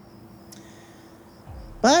 Yeah.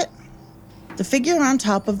 But the figure on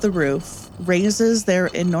top of the roof raises their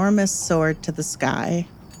enormous sword to the sky,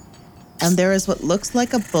 and there is what looks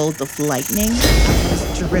like a bolt of lightning that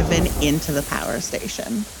is driven into the power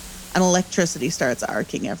station, and electricity starts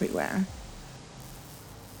arcing everywhere.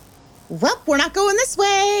 Well, we're not going this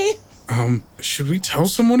way. Should we tell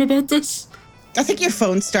someone about this? I think your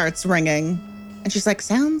phone starts ringing, and she's like,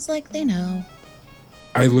 sounds like they know.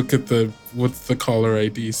 I look at what's the caller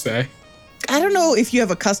ID say? I don't know if you have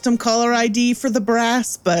a custom caller ID for the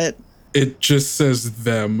brass, but It just says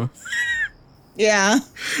them. yeah.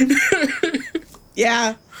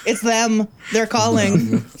 Yeah, it's them. They're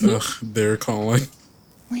calling. Ugh, they're calling.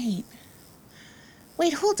 Wait,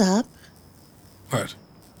 hold up. What?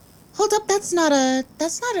 Hold up, that's not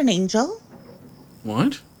an angel.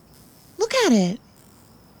 What? Look at it.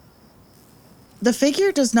 The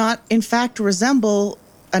figure does not, in fact, resemble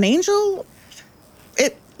an angel.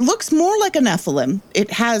 It looks more like a Nephilim.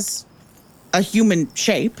 It has a human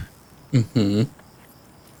shape. Mm-hmm.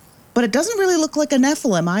 But it doesn't really look like a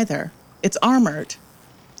Nephilim either. It's armored.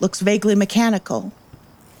 Looks vaguely mechanical.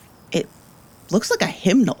 It looks like a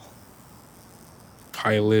hymnal.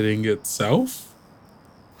 Piloting itself?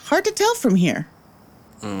 Hard to tell from here.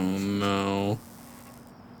 Oh no.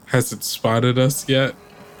 Has it spotted us yet?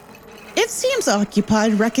 It seems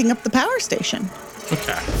occupied wrecking up the power station.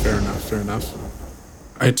 Okay, fair enough.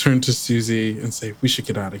 I turn to Susie and say, we should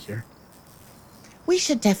get out of here. We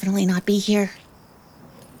should definitely not be here.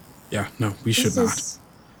 Yeah, no, we should not.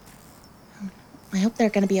 I hope they're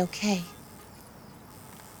going to be okay.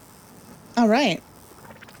 All right.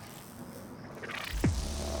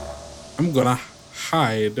 I'm gonna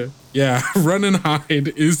hide. Yeah, run and hide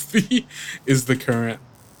is the current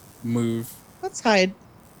move. Let's hide.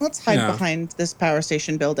 Yeah. Behind this power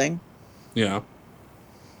station building. Yeah.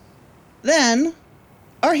 Then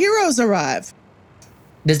our heroes arrive.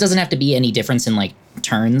 This doesn't have to be any difference in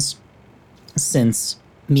turns, since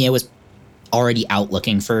Mia was already out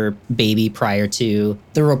looking for Baby prior to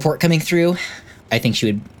the report coming through. I think she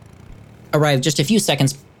would arrive just a few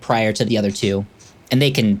seconds prior to the other two, and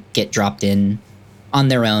they can get dropped in on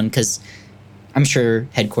their own, because I'm sure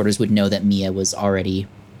headquarters would know that Mia was already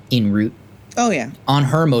en route Oh, yeah. on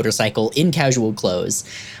her motorcycle in casual clothes.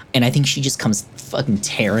 And I think she just comes fucking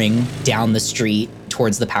tearing down the street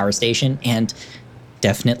towards the power station and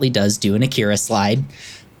definitely does do an Akira slide.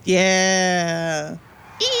 Yeah.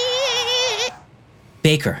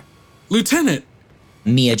 Baker. Lieutenant!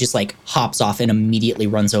 Mia just hops off and immediately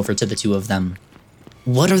runs over to the two of them.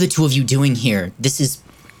 What are the two of you doing here? This is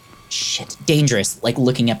dangerous.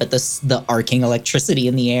 Looking up at the arcing electricity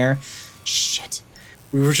in the air. Shit.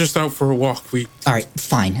 We were just out for a walk. All right,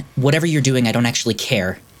 fine. Whatever you're doing, I don't actually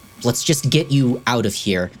care. Let's just get you out of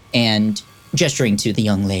here. And gesturing to the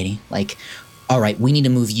young lady, like, all right, we need to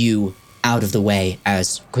move you out of the way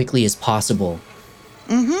as quickly as possible.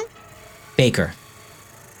 Mm-hmm. Baker,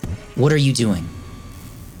 what are you doing?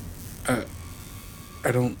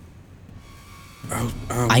 I don't...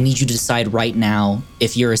 I need you to decide right now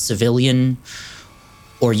if you're a civilian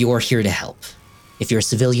or you're here to help. If you're a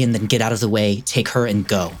civilian, then get out of the way, take her, and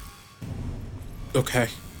go. Okay.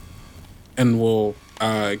 And we'll,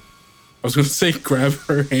 I was going to say grab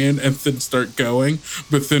her hand and then start going,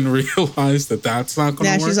 but then realize that that's not going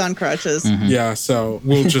to work. Yeah, she's on crutches. Yeah, so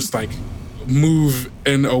we'll just like move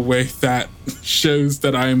in a way that shows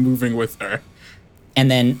that I am moving with her. And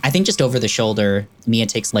then I think just over the shoulder, Mia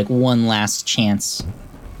takes like one last chance.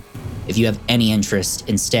 If you have any interest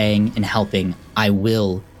in staying and helping, I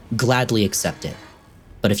will gladly accept it.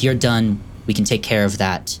 But if you're done, we can take care of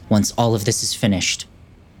that once all of this is finished.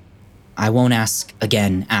 I won't ask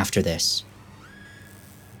again after this.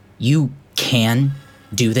 You can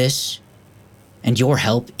do this, and your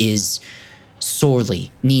help is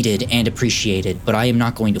sorely needed and appreciated, but I am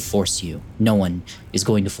not going to force you. No one is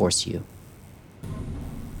going to force you.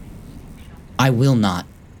 I will not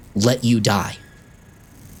let you die.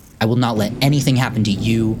 I will not let anything happen to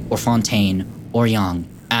you or Fontaine or Yang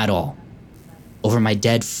at all. Over my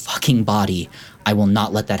dead fucking body, I will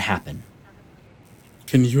not let that happen.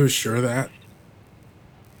 Can you assure that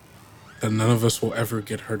none of us will ever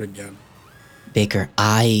get hurt again? Baker,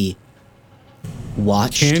 I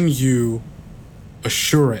watched... Can you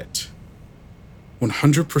assure it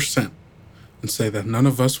 100% and say that none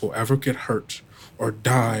of us will ever get hurt or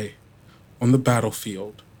die on the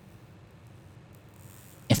battlefield?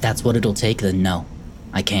 If that's what it'll take, then no,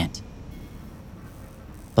 I can't.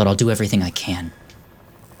 But I'll do everything I can.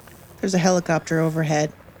 There's a helicopter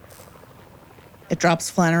overhead. It drops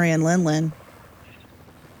Flannery and Lin-Lin.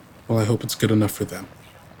 Well, I hope it's good enough for them.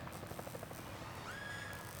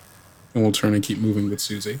 And we'll turn and keep moving with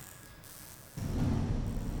Susie.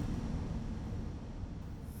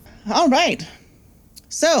 All right.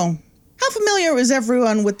 So, how familiar is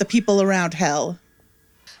everyone with the people around Hell?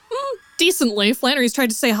 Decently. Flannery's tried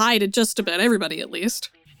to say hi to just about everybody, at least.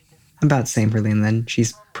 About same for Lin-Lin.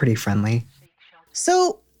 She's pretty friendly.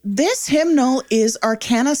 So, this hymnal is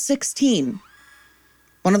Arcana 16,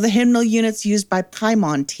 one of the hymnal units used by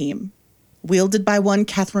Paimon team, wielded by one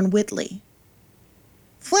Catherine Whitley.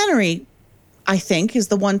 Flannery, I think, is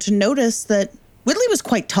the one to notice that Whitley was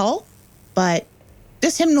quite tall, but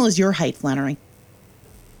this hymnal is your height, Flannery.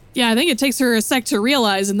 Yeah, I think it takes her a sec to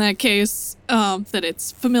realize in that case that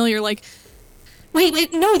it's familiar. Like,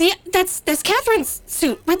 wait, no, that's Catherine's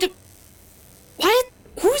suit. What?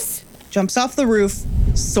 Who's? Jumps off the roof,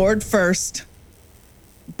 sword first,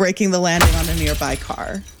 breaking the landing on a nearby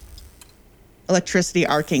car. Electricity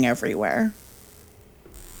arcing everywhere.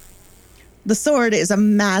 The sword is a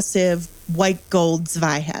massive white gold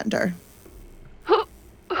Zweihander. Who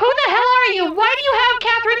the hell are you? Why do you have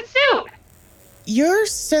Catherine's suit? Your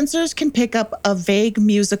sensors can pick up a vague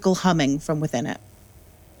musical humming from within it.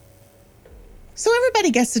 So everybody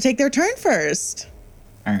gets to take their turn first.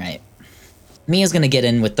 All right. Mia's going to get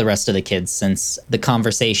in with the rest of the kids since the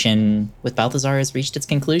conversation with Balthazar has reached its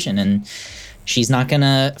conclusion, and she's not going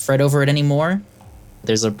to fret over it anymore.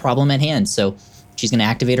 There's a problem at hand, so she's going to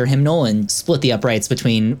activate her hymnal and split the uprights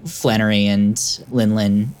between Flannery and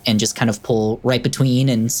Lin-Lin and just kind of pull right between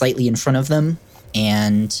and slightly in front of them.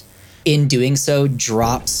 And in doing so,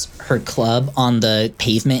 drops her club on the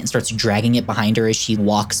pavement and starts dragging it behind her as she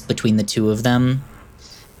walks between the two of them.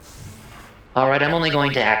 All right, I'm only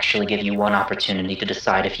going to actually give you one opportunity to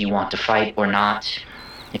decide if you want to fight or not.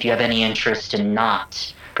 If you have any interest in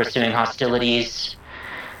not pursuing hostilities,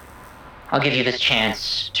 I'll give you this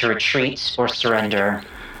chance to retreat or surrender.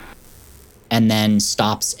 And then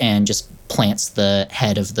stops and just plants the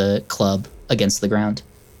head of the club against the ground.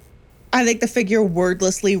 I think the figure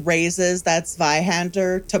wordlessly raises that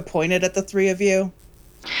Zweihander to point it at the three of you.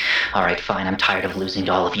 All right, fine. I'm tired of losing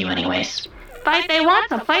to all of you anyways. Fight they want,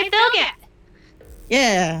 so fight they'll get.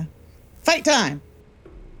 Yeah, fight time.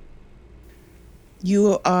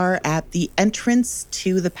 You are at the entrance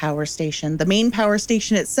to the power station. The main power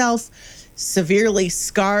station itself, severely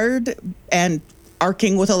scarred and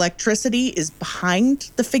arcing with electricity, is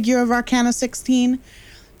behind the figure of Arcana 16.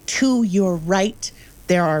 To your right,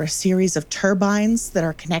 there are a series of turbines that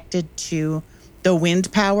are connected to the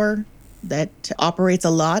wind power that operates a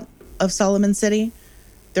lot of Solomon City.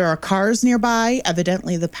 There are cars nearby.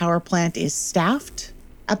 Evidently, the power plant is staffed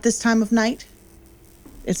at this time of night.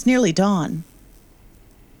 It's nearly dawn.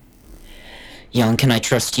 Young, can I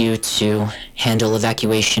trust you to handle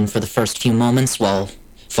evacuation for the first few moments while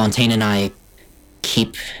Fontaine and I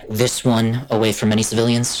keep this one away from any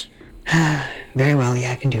civilians? Very well,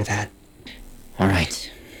 yeah, I can do that. All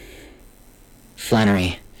right.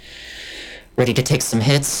 Flannery, ready to take some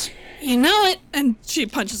hits? You know it. And she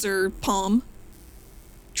punches her palm.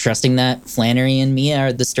 Trusting that Flannery and Mia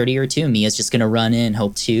are the sturdier two. Mia's just going to run in,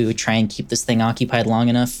 hope to try and keep this thing occupied long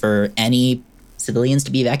enough for any civilians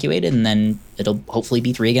to be evacuated, and then it'll hopefully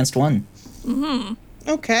be 3 against 1.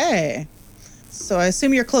 Okay. So I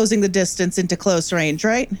assume you're closing the distance into close range,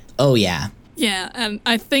 right? Oh, yeah. Yeah, and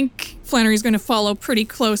I think Flannery's going to follow pretty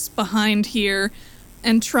close behind here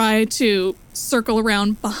and try to circle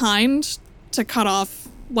around behind to cut off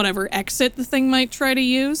whatever exit the thing might try to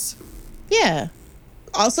use. Yeah.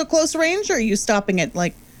 Also close range, or are you stopping it,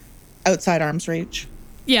 like, outside arm's reach?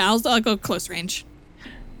 Yeah, I'll go close range.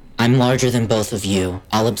 I'm larger than both of you.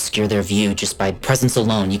 I'll obscure their view just by presence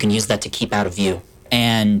alone. You can use that to keep out of view.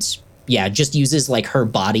 And yeah, just uses like her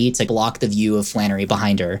body to block the view of Flannery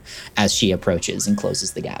behind her as she approaches and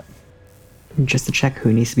closes the gap. Just to check,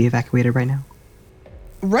 who needs to be evacuated right now?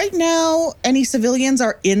 Right now, any civilians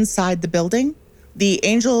are inside the building. The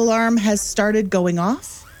angel alarm has started going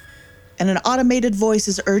off, and an automated voice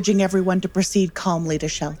is urging everyone to proceed calmly to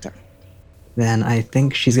shelter. Then I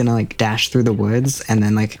think she's gonna like dash through the woods and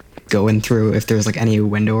then like go in through if there's like any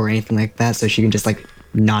window or anything like that, so she can just like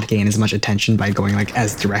not gain as much attention by going like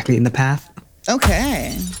as directly in the path.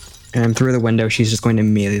 Okay. And through the window, she's just going to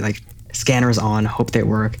immediately like scanners on, hope they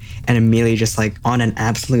work, and immediately just like on an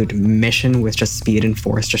absolute mission with just speed and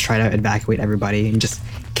force, just try to evacuate everybody and just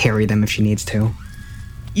carry them if she needs to.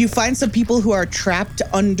 You find some people who are trapped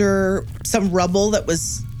under some rubble that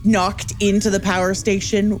was knocked into the power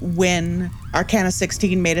station when Arcana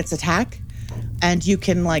 16 made its attack. And you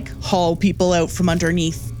can like haul people out from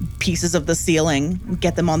underneath pieces of the ceiling and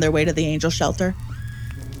get them on their way to the angel shelter.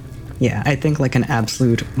 Yeah, I think like an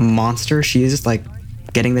absolute monster, she is just like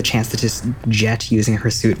getting the chance to just jet using her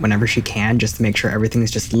suit whenever she can, just to make sure everything is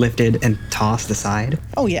just lifted and tossed aside.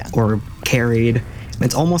 Oh, yeah. Or carried.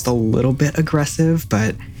 It's almost a little bit aggressive,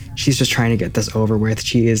 but she's just trying to get this over with.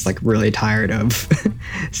 She is like really tired of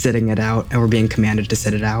sitting it out, and we're being commanded to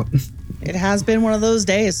sit it out. It has been one of those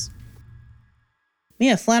days.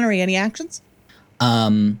 Mia, Flannery, any actions? I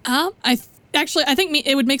think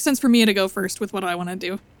it would make sense for Mia to go first with what I want to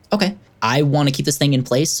do. Okay. I want to keep this thing in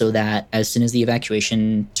place so that as soon as the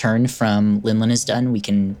evacuation turn from Linlin is done, we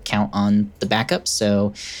can count on the backup.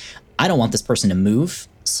 So I don't want this person to move.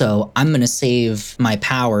 So I'm going to save my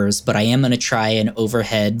powers, but I am going to try an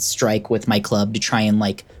overhead strike with my club to try and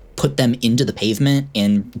like put them into the pavement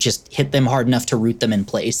and just hit them hard enough to root them in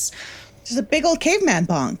place. Just a big old caveman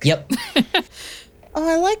bonk. Yep. Oh,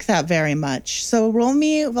 I like that very much. So roll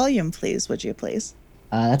me volume, please, would you please?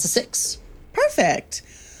 That's a 6. Perfect.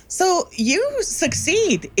 So you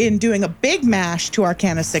succeed in doing a big mash to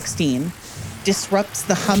Arcana 16. Disrupts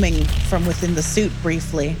the humming from within the suit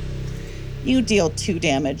briefly. You deal 2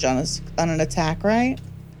 damage on an attack, right?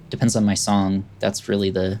 Depends on my song. That's really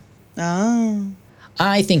the... Oh.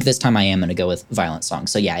 I think this time I am going to go with Violent Song.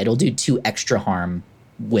 So yeah, it'll do 2 extra harm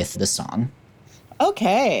with the song.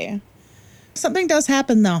 Okay. Something does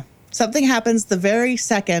happen, though. Something happens the very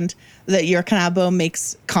second that your Kanabo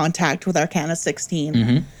makes contact with Arcana 16.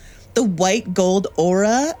 Mm-hmm. The white gold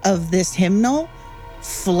aura of this hymnal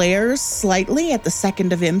flares slightly at the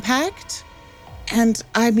second of impact. And,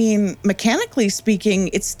 I mean, mechanically speaking,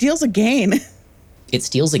 it steals a gain. It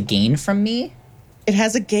steals a gain from me? It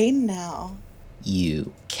has a gain now.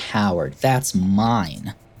 You coward. That's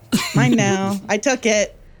mine. Mine now. I took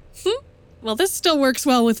it. Well, this still works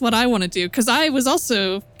well with what I want to do, because I was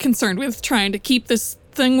also concerned with trying to keep this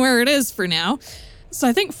thing where it is for now. So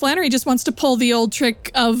I think Flannery just wants to pull the old trick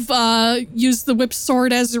of use the whip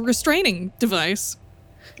sword as a restraining device.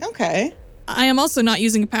 Okay. I am also not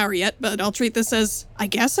using a power yet, but I'll treat this as, I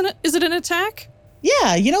guess, is it an attack?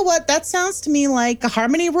 Yeah, you know what? That sounds to me like a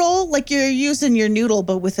harmony roll, like you're using your noodle,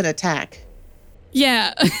 but with an attack.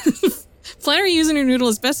 Yeah. Flannery using her noodle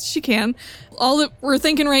as best she can. All that we're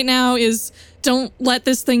thinking right now is don't let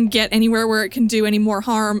this thing get anywhere where it can do any more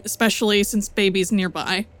harm, especially since baby's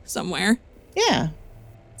nearby somewhere. Yeah.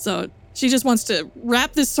 So she just wants to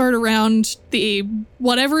wrap this sword around the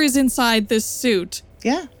whatever is inside this suit.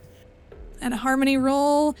 Yeah. And a harmony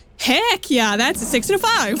roll. Heck yeah, that's a 6 and a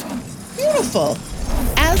 5. Beautiful.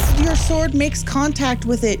 As your sword makes contact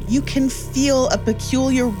with it, you can feel a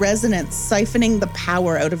peculiar resonance siphoning the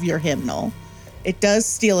power out of your hymnal. It does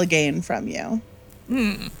steal a gain from you.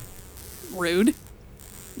 Rude.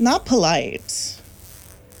 Not polite.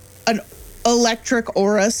 An electric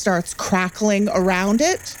aura starts crackling around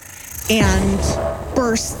it and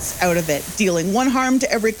bursts out of it, dealing 1 harm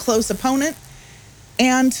to every close opponent.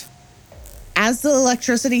 And as the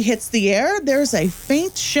electricity hits the air, there's a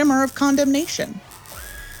faint shimmer of condemnation.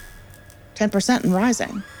 10% and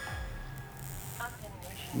rising.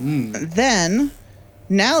 Then,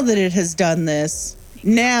 now that it has done this,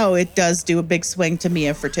 now it does do a big swing to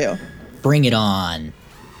Mia for 2. Bring it on.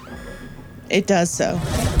 It does so.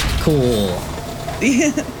 Cool.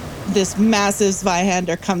 This massive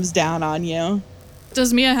Zweihander comes down on you.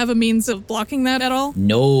 Does Mia have a means of blocking that at all?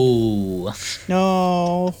 No.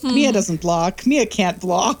 No, Mia doesn't block. Mia can't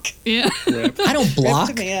block. Yeah. I don't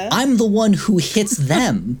block. Mia. I'm the one who hits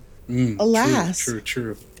them. Alas.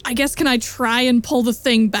 True. I guess, can I try and pull the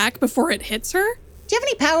thing back before it hits her? Do you have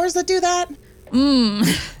any powers that do that?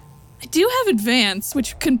 I do have advance,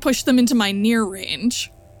 which can push them into my near range.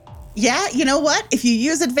 Yeah, you know what? If you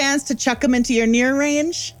use advance to chuck them into your near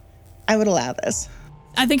range, I would allow this.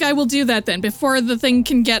 I think I will do that then. Before the thing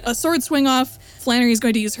can get a sword swing off, Flannery is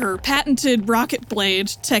going to use her patented rocket blade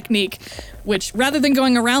technique, which, rather than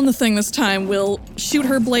going around the thing this time, will shoot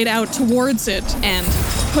her blade out towards it and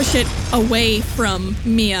push it away from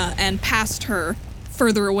Mia and past her,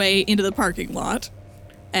 further away into the parking lot.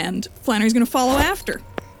 And Flannery's going to follow after.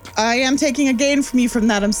 I am taking a gain from you from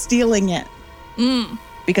that. I'm stealing it.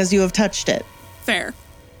 Because you have touched it. Fair.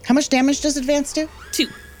 How much damage does advance do? 2.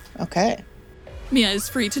 Okay. Mia is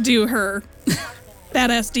free to do her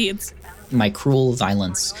badass deeds. My cruel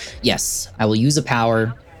violence. Yes, I will use a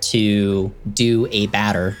power to do a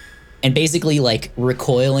batter. And basically, like,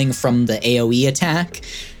 recoiling from the AoE attack,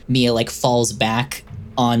 Mia, like, falls back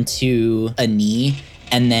onto a knee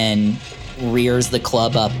and then rears the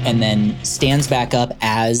club up and then stands back up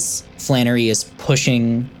as Flannery is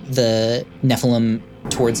pushing the Nephilim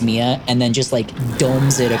towards Mia and then just, like,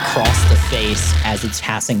 domes it across the face as it's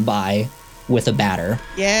passing by with a batter.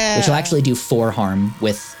 Yeah. Which will actually do 4 harm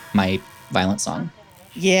with my violent song.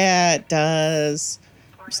 Yeah, it does.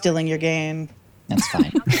 I'm stealing your gain. That's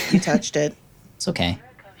fine. You touched it. It's okay.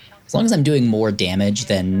 As long as I'm doing more damage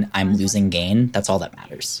than I'm losing gain, that's all that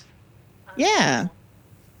matters. Yeah. And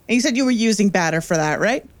you said you were using batter for that,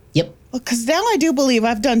 right? Yep. Well, because now I do believe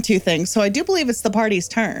I've done 2 things. So I do believe it's the party's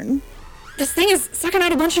turn. This thing is sucking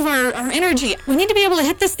out a bunch of our energy. We need to be able to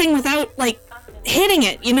hit this thing without, like, hitting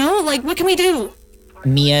it, you know? Like, what can we do?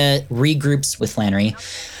 Mia regroups with Flannery.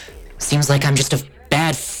 Seems like I'm just a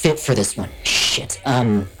bad fit for this one. Shit. I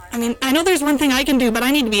mean, I know there's one thing I can do, but I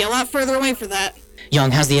need to be a lot further away for that. Young,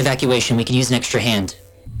 how's the evacuation? We can use an extra hand.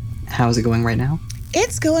 How's it going right now?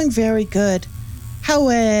 It's going very good.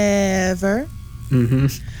 However,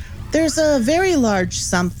 there's a very large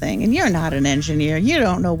something, and you're not an engineer. You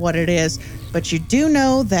don't know what it is, but you do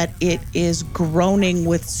know that it is groaning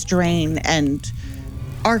with strain and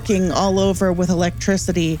arcing all over with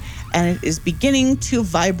electricity, and it is beginning to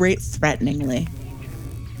vibrate threateningly.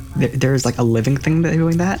 There's like a living thing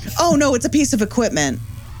doing that? Oh, no, it's a piece of equipment.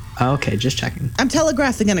 Oh, okay, just checking. I'm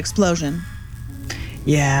telegraphing an explosion.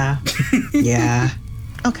 Yeah. Yeah.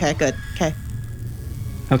 Okay, good. Okay.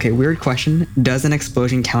 Okay, weird question. Does an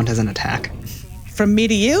explosion count as an attack? From me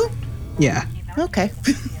to you? Yeah. Okay.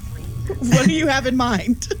 What do you have in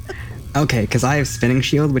mind? Okay, because I have Spinning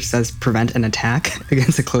Shield, which says prevent an attack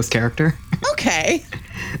against a close character. Okay.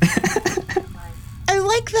 I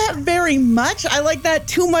like that very much. I like that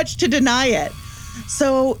too much to deny it.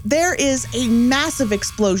 So there is a massive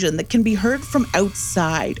explosion that can be heard from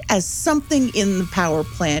outside as something in the power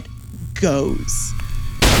plant goes.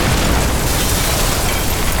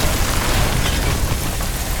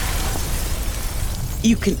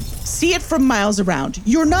 You can see it from miles around.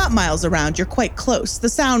 You're not miles around, you're quite close. The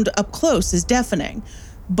sound up close is deafening,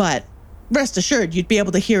 but rest assured, you'd be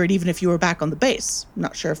able to hear it even if you were back on the base. I'm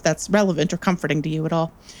not sure if that's relevant or comforting to you at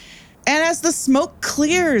all. And as the smoke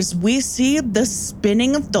clears, we see the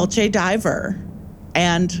spinning of Dulce Diver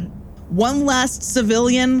and one last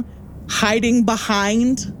civilian hiding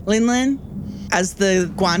behind Linlin as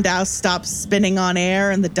the Guandao stops spinning on air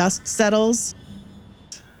and the dust settles.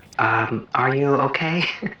 Are you okay?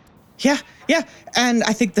 Yeah. And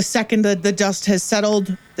I think the second that the dust has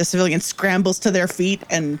settled, the civilian scrambles to their feet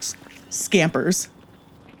and scampers.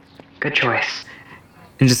 Good choice.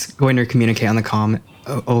 And just going to communicate on the comm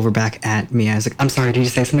over back at Mia. I was like, I'm sorry, did you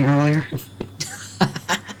say something earlier?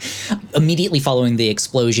 Immediately following the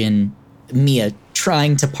explosion, Mia,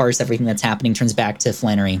 trying to parse everything that's happening, turns back to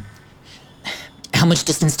Flannery. How much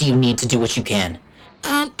distance do you need to do what you can?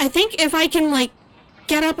 I think if I can, like,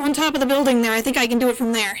 get up on top of the building there, I think I can do it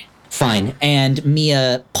from there. Fine. And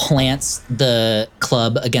Mia plants the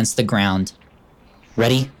club against the ground.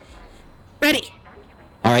 Ready? Ready.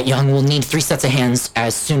 All right, Young, we'll need 3 sets of hands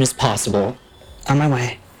as soon as possible. On my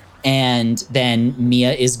way. And then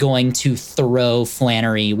Mia is going to throw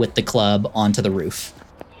Flannery with the club onto the roof.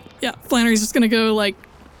 Yeah, Flannery's just gonna go like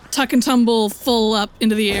tuck and tumble full up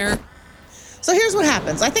into the air. So here's what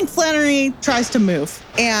happens. I think Flannery tries to move,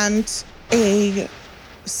 and a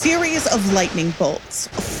series of lightning bolts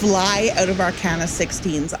fly out of Arcana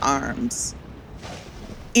 16's arms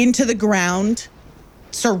into the ground,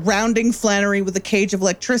 surrounding Flannery with a cage of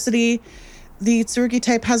electricity. The Tsurugi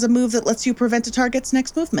type has a move that lets you prevent a target's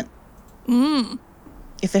next movement.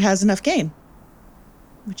 If it has enough gain,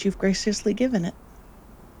 which you've graciously given it.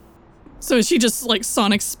 So is she just like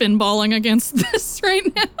Sonic spinballing against this right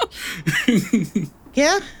now?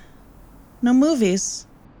 Yeah? No movies.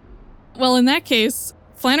 Well, in that case,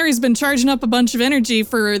 Flannery's been charging up a bunch of energy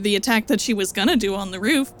for the attack that she was gonna do on the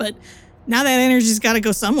roof, but now that energy's gotta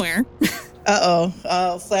go somewhere. Uh-oh.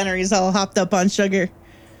 Oh, Flannery's all hopped up on sugar.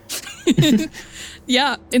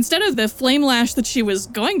 Yeah, instead of the flame lash that she was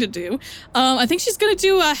going to do, I think she's going to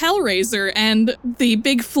do a Hellraiser, and the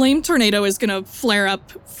big flame tornado is going to flare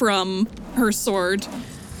up from her sword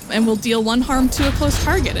and will deal 1 harm to a close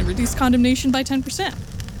target and reduce condemnation by 10%.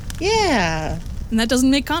 Yeah. And that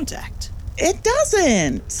doesn't make contact. It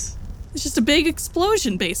doesn't. It's just a big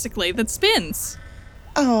explosion, basically, that spins.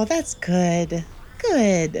 Oh, that's good.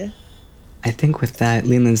 Good. I think with that,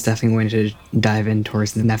 Leland's definitely going to dive in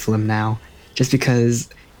towards the Nephilim now. Just because,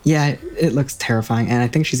 yeah, it looks terrifying. And I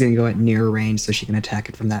think she's going to go at near range so she can attack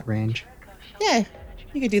it from that range. Yeah,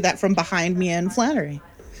 you could do that from behind me and Flannery.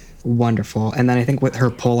 Wonderful. And then I think with her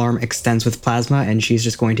polearm extends with plasma, and she's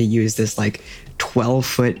just going to use this like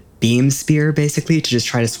 12-foot beam spear basically to just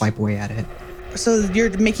try to swipe away at it. So you're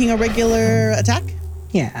making a regular attack?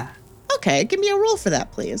 Yeah. Okay, give me a roll for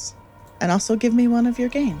that, please. And also give me 1 of your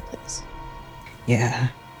gain, please. Yeah.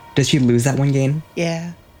 Does she lose that 1 gain?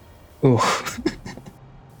 Yeah. Ooh.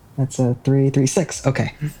 That's a 3, 6.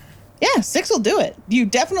 Okay. Yeah, 6 will do it. You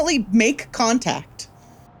definitely make contact.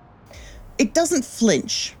 It doesn't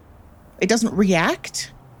flinch. It doesn't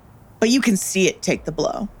react, but you can see it take the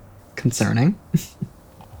blow. Concerning.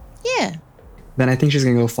 Yeah. Then I think she's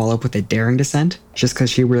going to go follow up with a daring descent, just because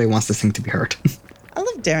she really wants this thing to be hurt. I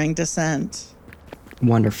love daring descent.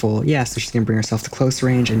 Wonderful. Yeah, so she's going to bring herself to close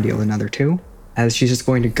range and deal another 2, as she's just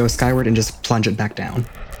going to go skyward and just plunge it back down.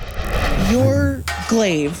 Your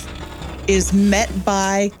glaive is met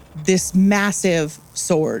by this massive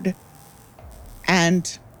sword,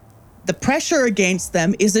 and the pressure against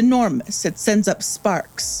them is enormous. It sends up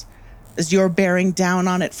sparks as you're bearing down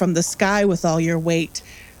on it from the sky with all your weight,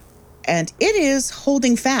 and it is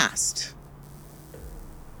holding fast.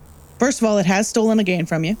 First of all, it has stolen a gain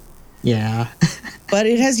from you. Yeah. But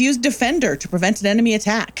it has used Defender to prevent an enemy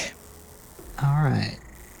attack. All right.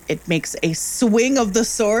 It makes a swing of the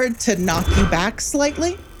sword to knock you back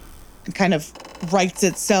slightly and kind of rights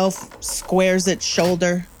itself, squares its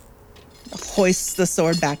shoulder, hoists the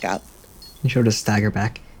sword back up. And she'll just stagger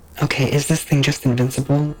back. Okay, is this thing just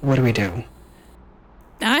invincible? What do we do?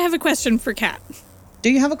 Now I have a question for Kat. Do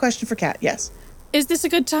you have a question for Kat? Yes. Is this a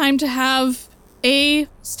good time to have a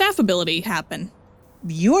staff ability happen?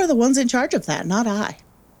 You are the ones in charge of that, not I.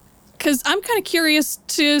 Because I'm kind of curious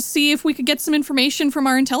to see if we could get some information from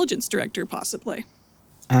our intelligence director, possibly.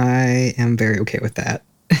 I am very okay with that.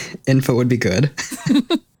 Info would be good.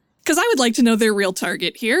 Because I would like to know their real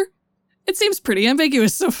target here. It seems pretty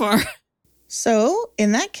ambiguous so far. So,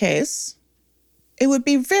 in that case, it would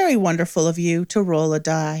be very wonderful of you to roll a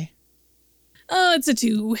die. Oh, it's a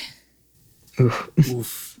 2.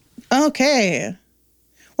 Oof. Okay.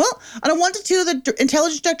 Well, on a 1 to 2, the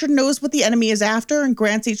intelligence director knows what the enemy is after and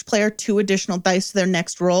grants each player 2 additional dice to their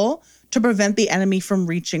next roll to prevent the enemy from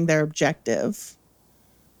reaching their objective.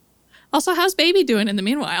 Also, how's Baby doing in the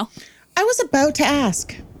meanwhile? I was about to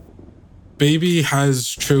ask. Baby has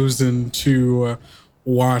chosen to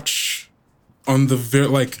watch on the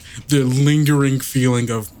the lingering feeling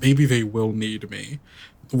of maybe they will need me.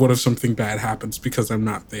 What if something bad happens because I'm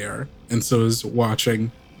not there? And so is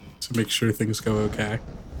watching to make sure things go okay.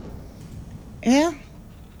 Yeah.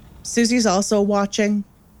 Susie's also watching,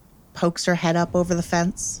 pokes her head up over the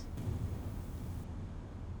fence.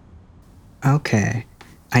 Okay.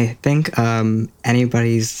 I think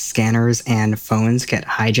anybody's scanners and phones get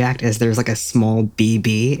hijacked as there's like a small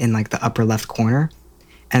BB in like the upper left corner.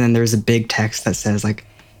 And then there's a big text that says like,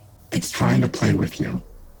 It's trying to play with you.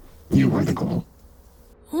 You are the goal.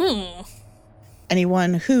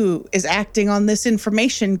 Anyone who is acting on this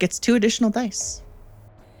information gets 2 additional dice.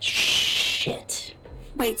 Shit.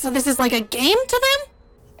 Wait, so this is like a game to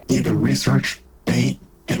them? Either research, bait,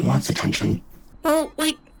 it wants attention. Well,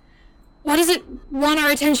 like, What does it want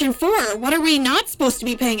our attention for? What are we not supposed to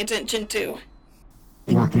be paying attention to?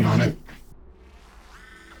 Working on it.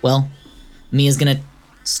 Well, Mia's gonna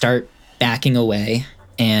start backing away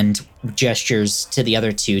and gestures to the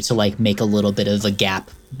other two to like make a little bit of a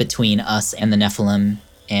gap between us and the Nephilim.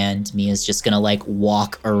 And Mia's just gonna like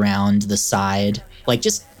walk around the side, like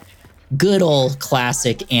just good old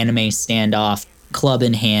classic anime standoff, club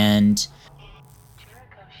in hand.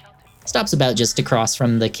 Stops about just across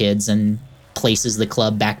from the kids and places the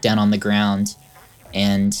club back down on the ground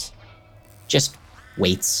and just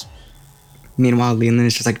waits. Meanwhile, Leland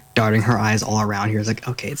is just like darting her eyes all around here. It's like,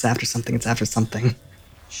 okay, it's after something, it's after something.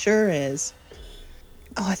 Sure is.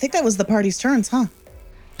 Oh, I think that was the party's turns, huh?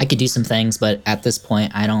 I could do some things, but at this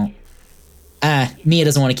point, I don't... Mia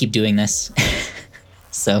doesn't want to keep doing this.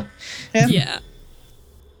 So... Yeah.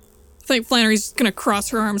 I think Flannery's just gonna cross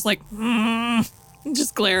her arms like, and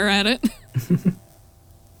just glare at it.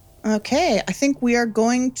 Okay, I think we are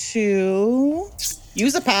going to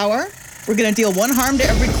use a power. We're going to deal 1 harm to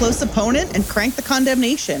every close opponent and crank the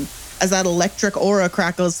condemnation as that electric aura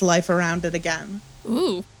crackles to life around it again.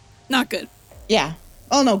 Ooh, not good. Yeah.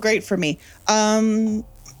 Oh, no, great for me. I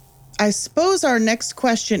suppose our next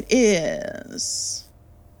question is...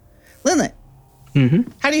 Linlet,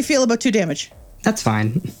 how do you feel about 2 damage? That's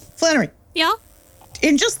fine. Flannery, Yeah?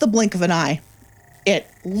 in just the blink of an eye, it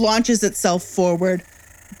launches itself forward,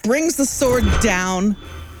 brings the sword down,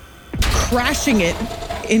 crashing it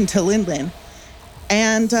into Linlin,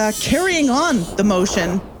 and carrying on the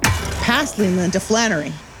motion past Linlin to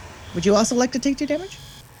Flannery. Would you also like to take 2 damage?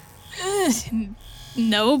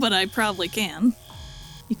 No, but I probably can.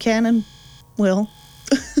 You can and will.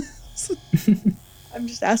 I'm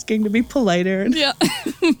just asking to be polite, Aaron. Yeah.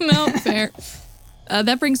 No, fair.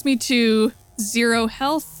 That brings me to 0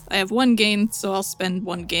 health. I have 1 gain, so I'll spend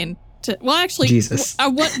 1 gain to... Well, actually... Jesus.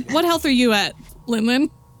 What health are you at, Linlin?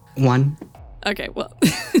 1. Okay, well...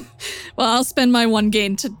 well, I'll spend my 1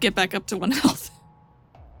 gain to get back up to 1 health.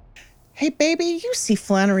 Hey, baby, you see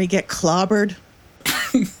Flannery get clobbered?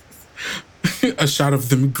 A shot of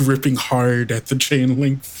them gripping hard at the chain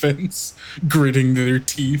link fence, gritting their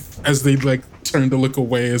teeth as they like turn to look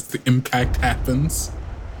away as the impact happens.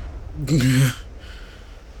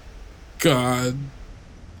 God.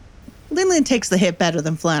 Linlin takes the hit better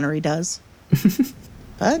than Flannery does.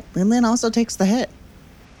 But Linlin also takes the hit.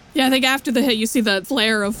 Yeah, I think after the hit, you see the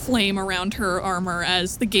flare of flame around her armor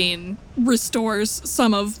as the gain restores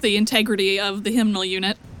some of the integrity of the hymnal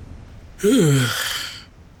unit.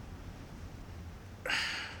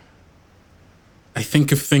 I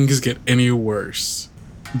think if things get any worse,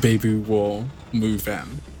 Baby will move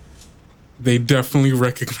in. They definitely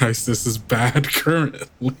recognize this as bad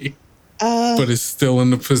currently, but is still in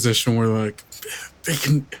the position where like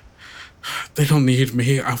they don't need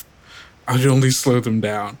me. I'd only slow them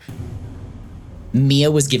down.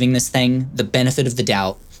 Mia was giving this thing the benefit of the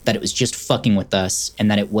doubt that it was just fucking with us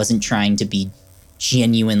and that it wasn't trying to be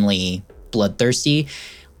genuinely bloodthirsty.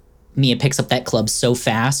 Mia picks up that club so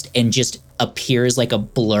fast and just appears like a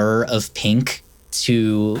blur of pink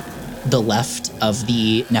to the left of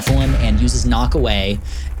the Nephilim and uses knock away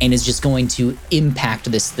and is just going to impact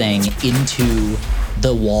this thing into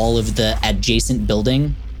the wall of the adjacent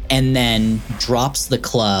building and then drops the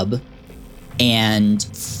club and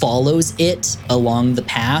follows it along the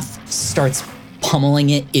path, starts pummeling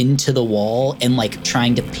it into the wall and like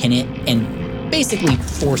trying to pin it and basically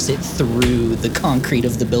force it through the concrete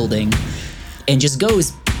of the building and just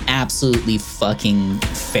goes absolutely fucking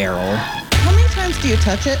feral. How many times do you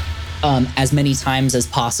touch it? As many times as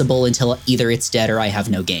possible until either it's dead or I have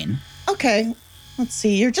no gain. Okay, let's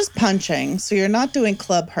see. You're just punching, so you're not doing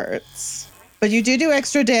club hurts. But you do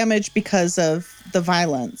extra damage because of the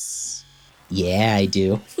violence. Yeah, I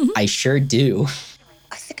do. I sure do.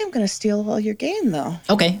 I think I'm going to steal all your gain, though.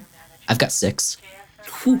 Okay, I've got 6.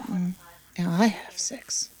 Now I have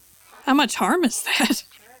 6. How much harm is that?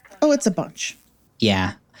 Oh, it's a bunch.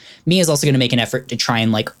 Yeah. Mia's also going to make an effort to try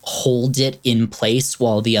and like hold it in place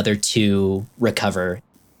while the other two recover.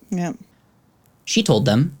 Yeah. She told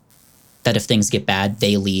them that if things get bad,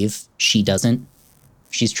 they leave. She doesn't.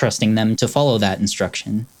 She's trusting them to follow that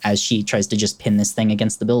instruction as she tries to just pin this thing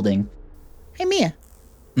against the building. Hey, Mia.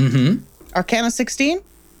 Mm-hmm. Arcana 16?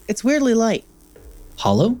 It's weirdly light.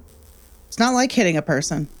 Hollow? It's not like hitting a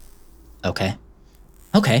person. Okay.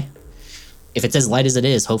 Okay. If it's as light as it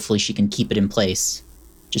is, hopefully she can keep it in place.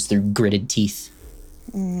 Just through gritted teeth.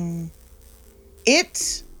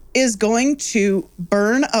 It is going to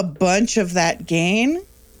burn a bunch of that gain.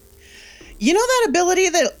 You know that ability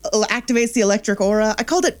that activates the electric aura? I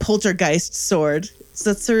called it Poltergeist Sword.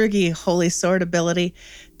 Zatsurugi Holy Sword ability.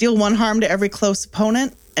 Deal 1 harm to every close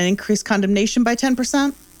opponent and increase condemnation by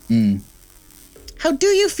 10%. How do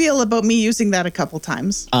you feel about me using that a couple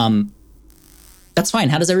times? That's fine.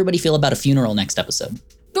 How does everybody feel about a funeral next episode?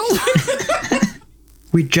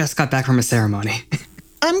 We just got back from a ceremony.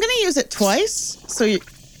 I'm going to use it twice. So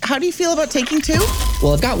how do you feel about taking 2?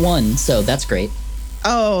 Well, I've got 1, so that's great.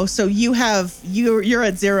 Oh, so you're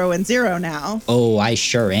at 0 and 0 now. Oh, I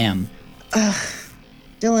sure am.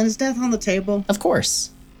 Dylan, is death on the table? Of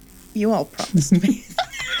course. You all promised me.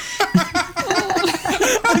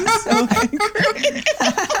 I'm so angry.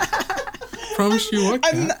 Promise you what,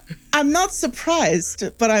 Kat? I'm not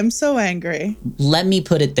surprised, but I'm so angry. Let me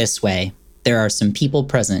put it this way. There are some people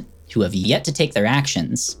present who have yet to take their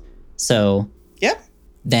actions. So Yep.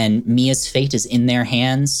 then Mia's fate is in their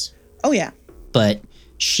hands, Oh, yeah. but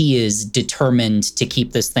she is determined to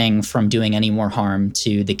keep this thing from doing any more harm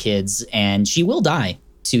to the kids, and she will die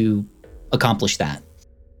to accomplish that.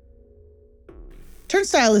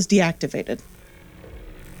 Turnstile is deactivated.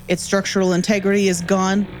 Its structural integrity is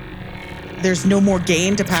gone. There's no more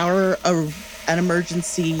gain to power an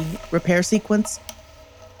emergency repair sequence.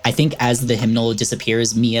 I think as the hymnal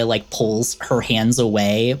disappears, Mia pulls her hands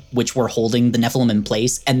away, which were holding the Nephilim in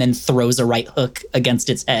place, and then throws a right hook against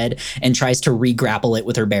its head and tries to re-grapple it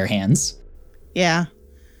with her bare hands. Yeah,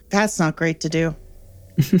 that's not great to do.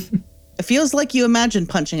 It feels like you imagine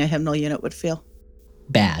punching a hymnal unit would feel.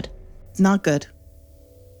 Bad. Not good.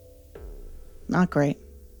 Not great.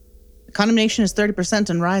 The condemnation is 30%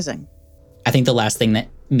 and rising. I think the last thing that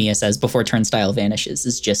Mia says before Turnstile vanishes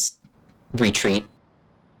is just retreat.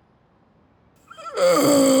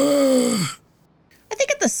 I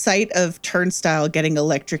think at the sight of Turnstile getting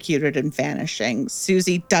electrocuted and vanishing,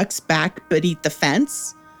 Susie ducks back beneath the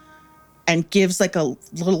fence and gives a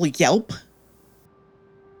little yelp.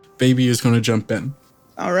 Baby is going to jump in.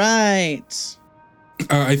 All right.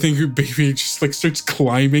 I think Baby just starts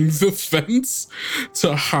climbing the fence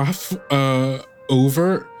to hop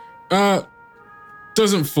over.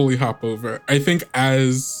 Doesn't fully hop over. I think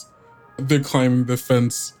as they're climbing the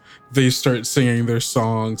fence, they start singing their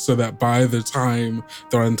song so that by the time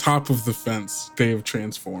they're on top of the fence, they have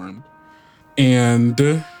transformed. And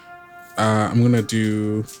I'm going to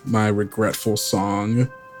do my regretful song,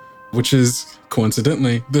 which is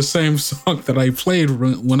coincidentally the same song that I played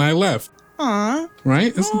when I left. Aw.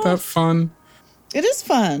 Right? Isn't that fun? It is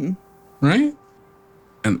fun. Right?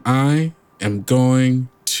 And I am going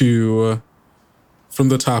to, from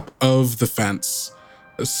the top of the fence,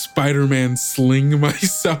 Spider-Man sling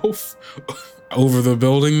myself over the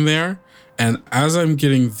building there. And as I'm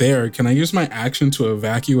getting there, can I use my action to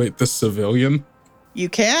evacuate the civilian? You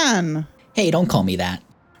can. Hey, don't call me that.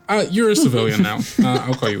 You're a civilian now.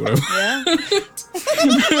 I'll call you whatever. Yeah.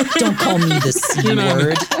 Don't call me the C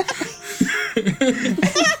word.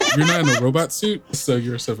 You're not in a robot suit, so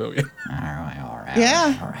you're a civilian. All right.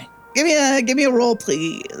 Yeah. All right. Give me a roll,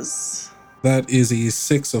 please. That is a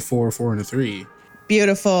 6, a 4, a 4, and a 3.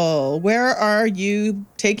 Beautiful. Where are you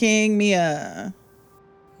taking Mia?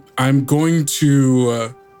 I'm going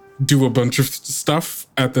to do a bunch of stuff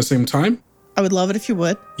at the same time. I would love it if you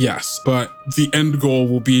would. Yes, but the end goal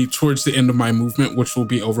will be towards the end of my movement, which will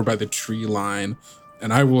be over by the tree line.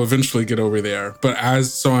 And I will eventually get over there. But of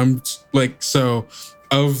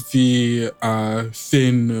the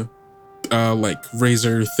thin,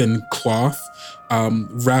 razor thin cloth,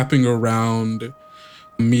 wrapping around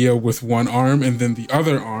Mia with one arm, and then the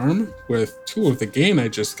other arm with 2 of the gain I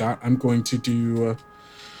just got, I'm going to do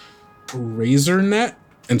razor net.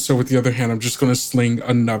 And so with the other hand, I'm just going to sling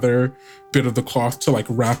another bit of the cloth to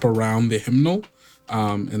wrap around the hymnal.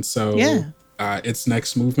 Its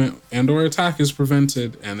next movement and or attack is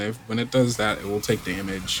prevented. And when it does that, it will take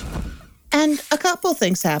damage. And a couple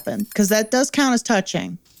things happen, because that does count as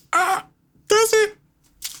touching. Does it?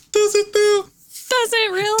 Does it though? Does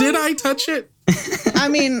it really? Did I touch it? I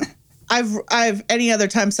mean, I've any other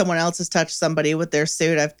time someone else has touched somebody with their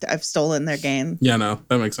suit, I've stolen their gain. Yeah, no,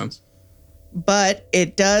 that makes sense. But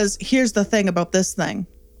it does. Here's the thing about this thing.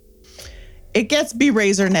 It gets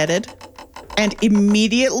razor netted and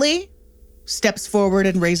immediately steps forward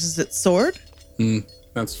and raises its sword.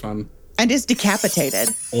 That's fun. And is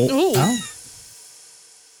decapitated. Oh.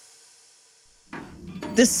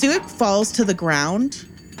 The suit falls to the ground,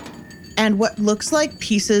 and what looks like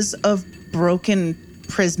pieces of broken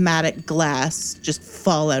prismatic glass just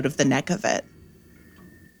fall out of the neck of it.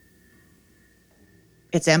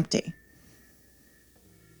 It's empty.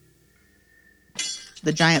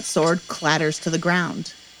 The giant sword clatters to the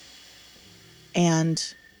ground. And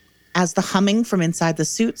as the humming from inside the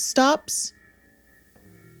suit stops,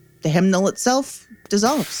 the hymnal itself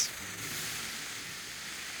dissolves.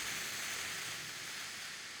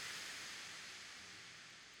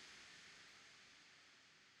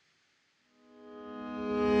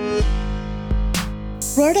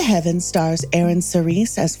 Roar to Heaven stars Aaron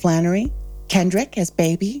Cerise as Flannery, Kendrick as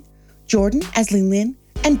Baby, Jordan as Lillian,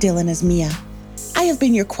 and Dylan as Mia. I have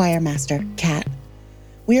been your choir master, Kat.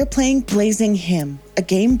 We are playing Blazing Hymn, a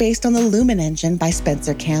game based on the Lumen engine by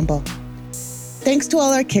Spencer Campbell. Thanks to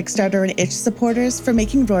all our Kickstarter and Itch supporters for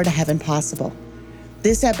making Roar to Heaven possible.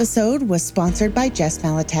 This episode was sponsored by Jess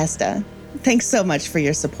Malatesta. Thanks so much for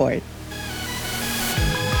your support.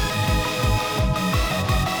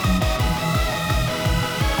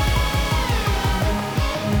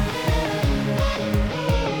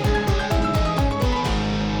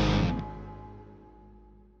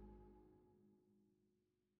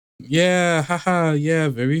 Yeah, haha, yeah,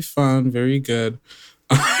 very fun, very good.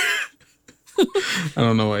 I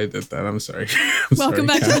don't know why I did that. I'm sorry. Welcome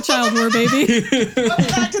back to the child war, baby. Welcome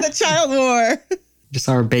back to the child war. Just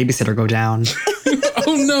saw our babysitter go down.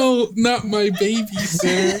 Oh no, not my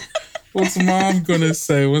babysitter. What's mom gonna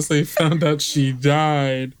say once they found out she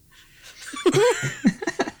died?